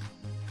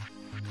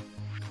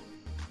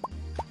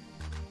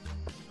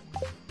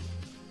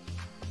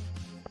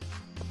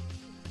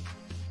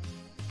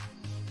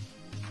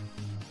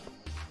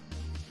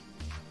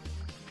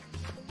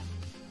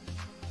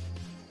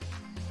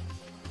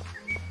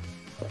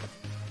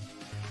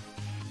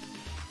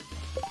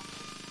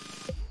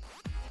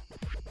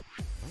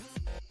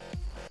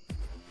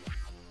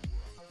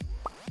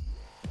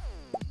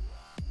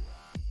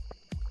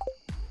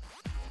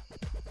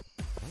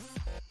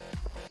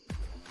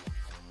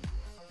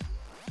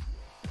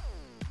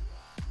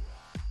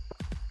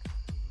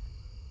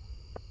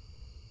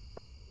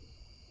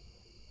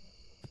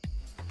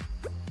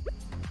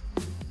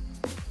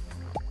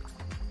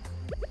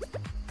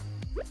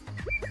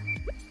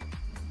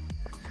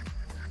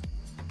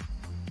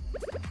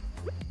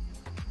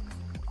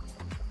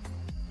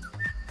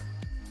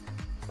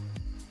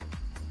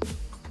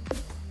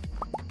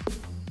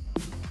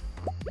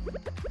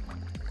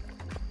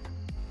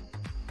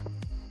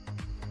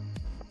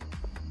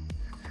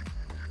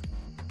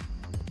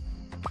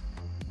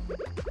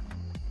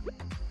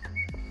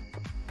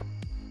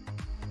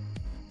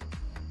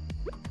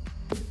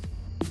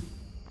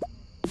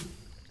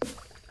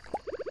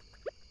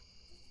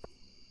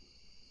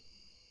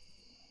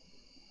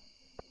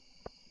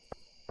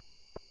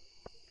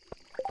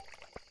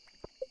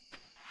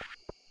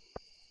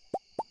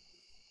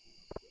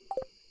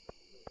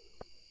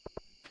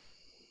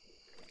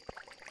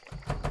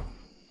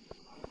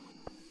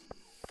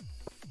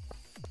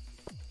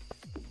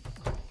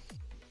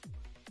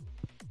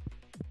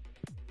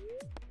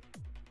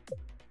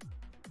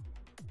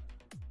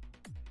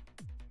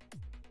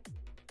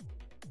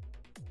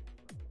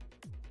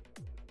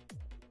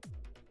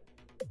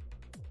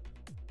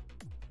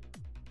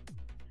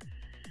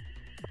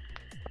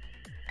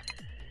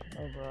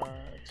 All right.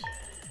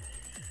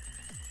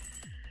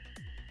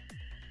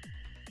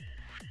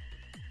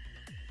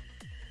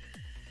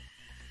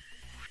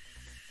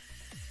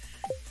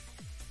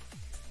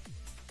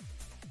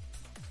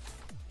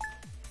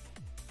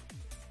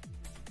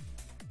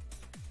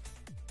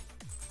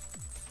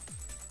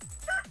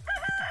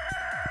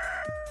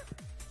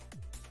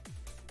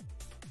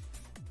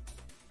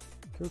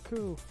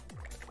 Cool.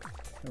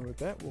 And with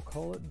that, we'll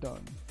call it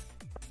done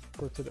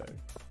for today.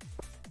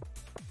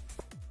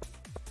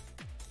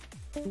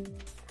 You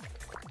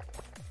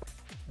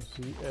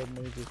see Ed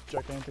made this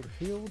gigantic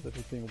field that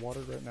is being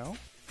watered right now.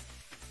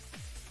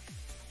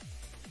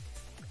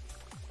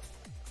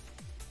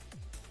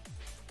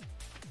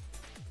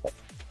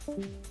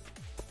 And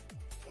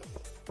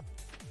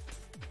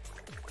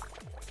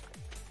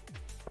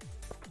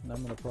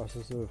I'm in the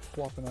process of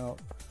swapping out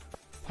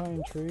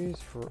pine trees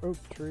for oak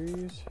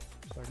trees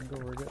so I can go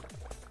over and get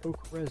oak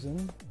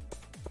resin.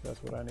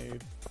 That's what I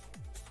need.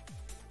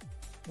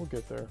 We'll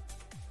get there.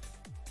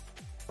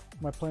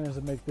 My plan is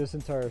to make this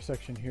entire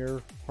section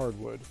here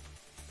hardwood.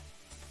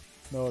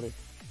 Melody,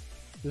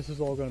 this is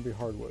all going to be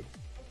hardwood.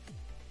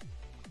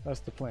 That's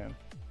the plan.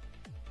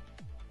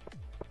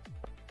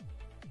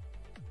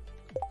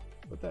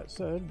 With that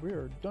said, we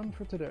are done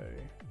for today.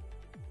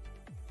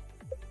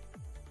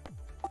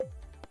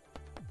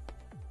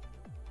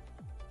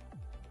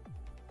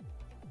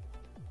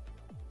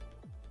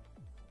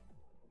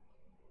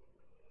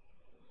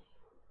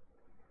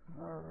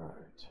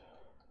 Alright.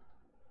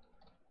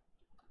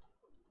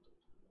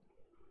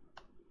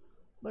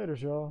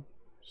 Laters, y'all.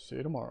 See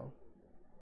you tomorrow.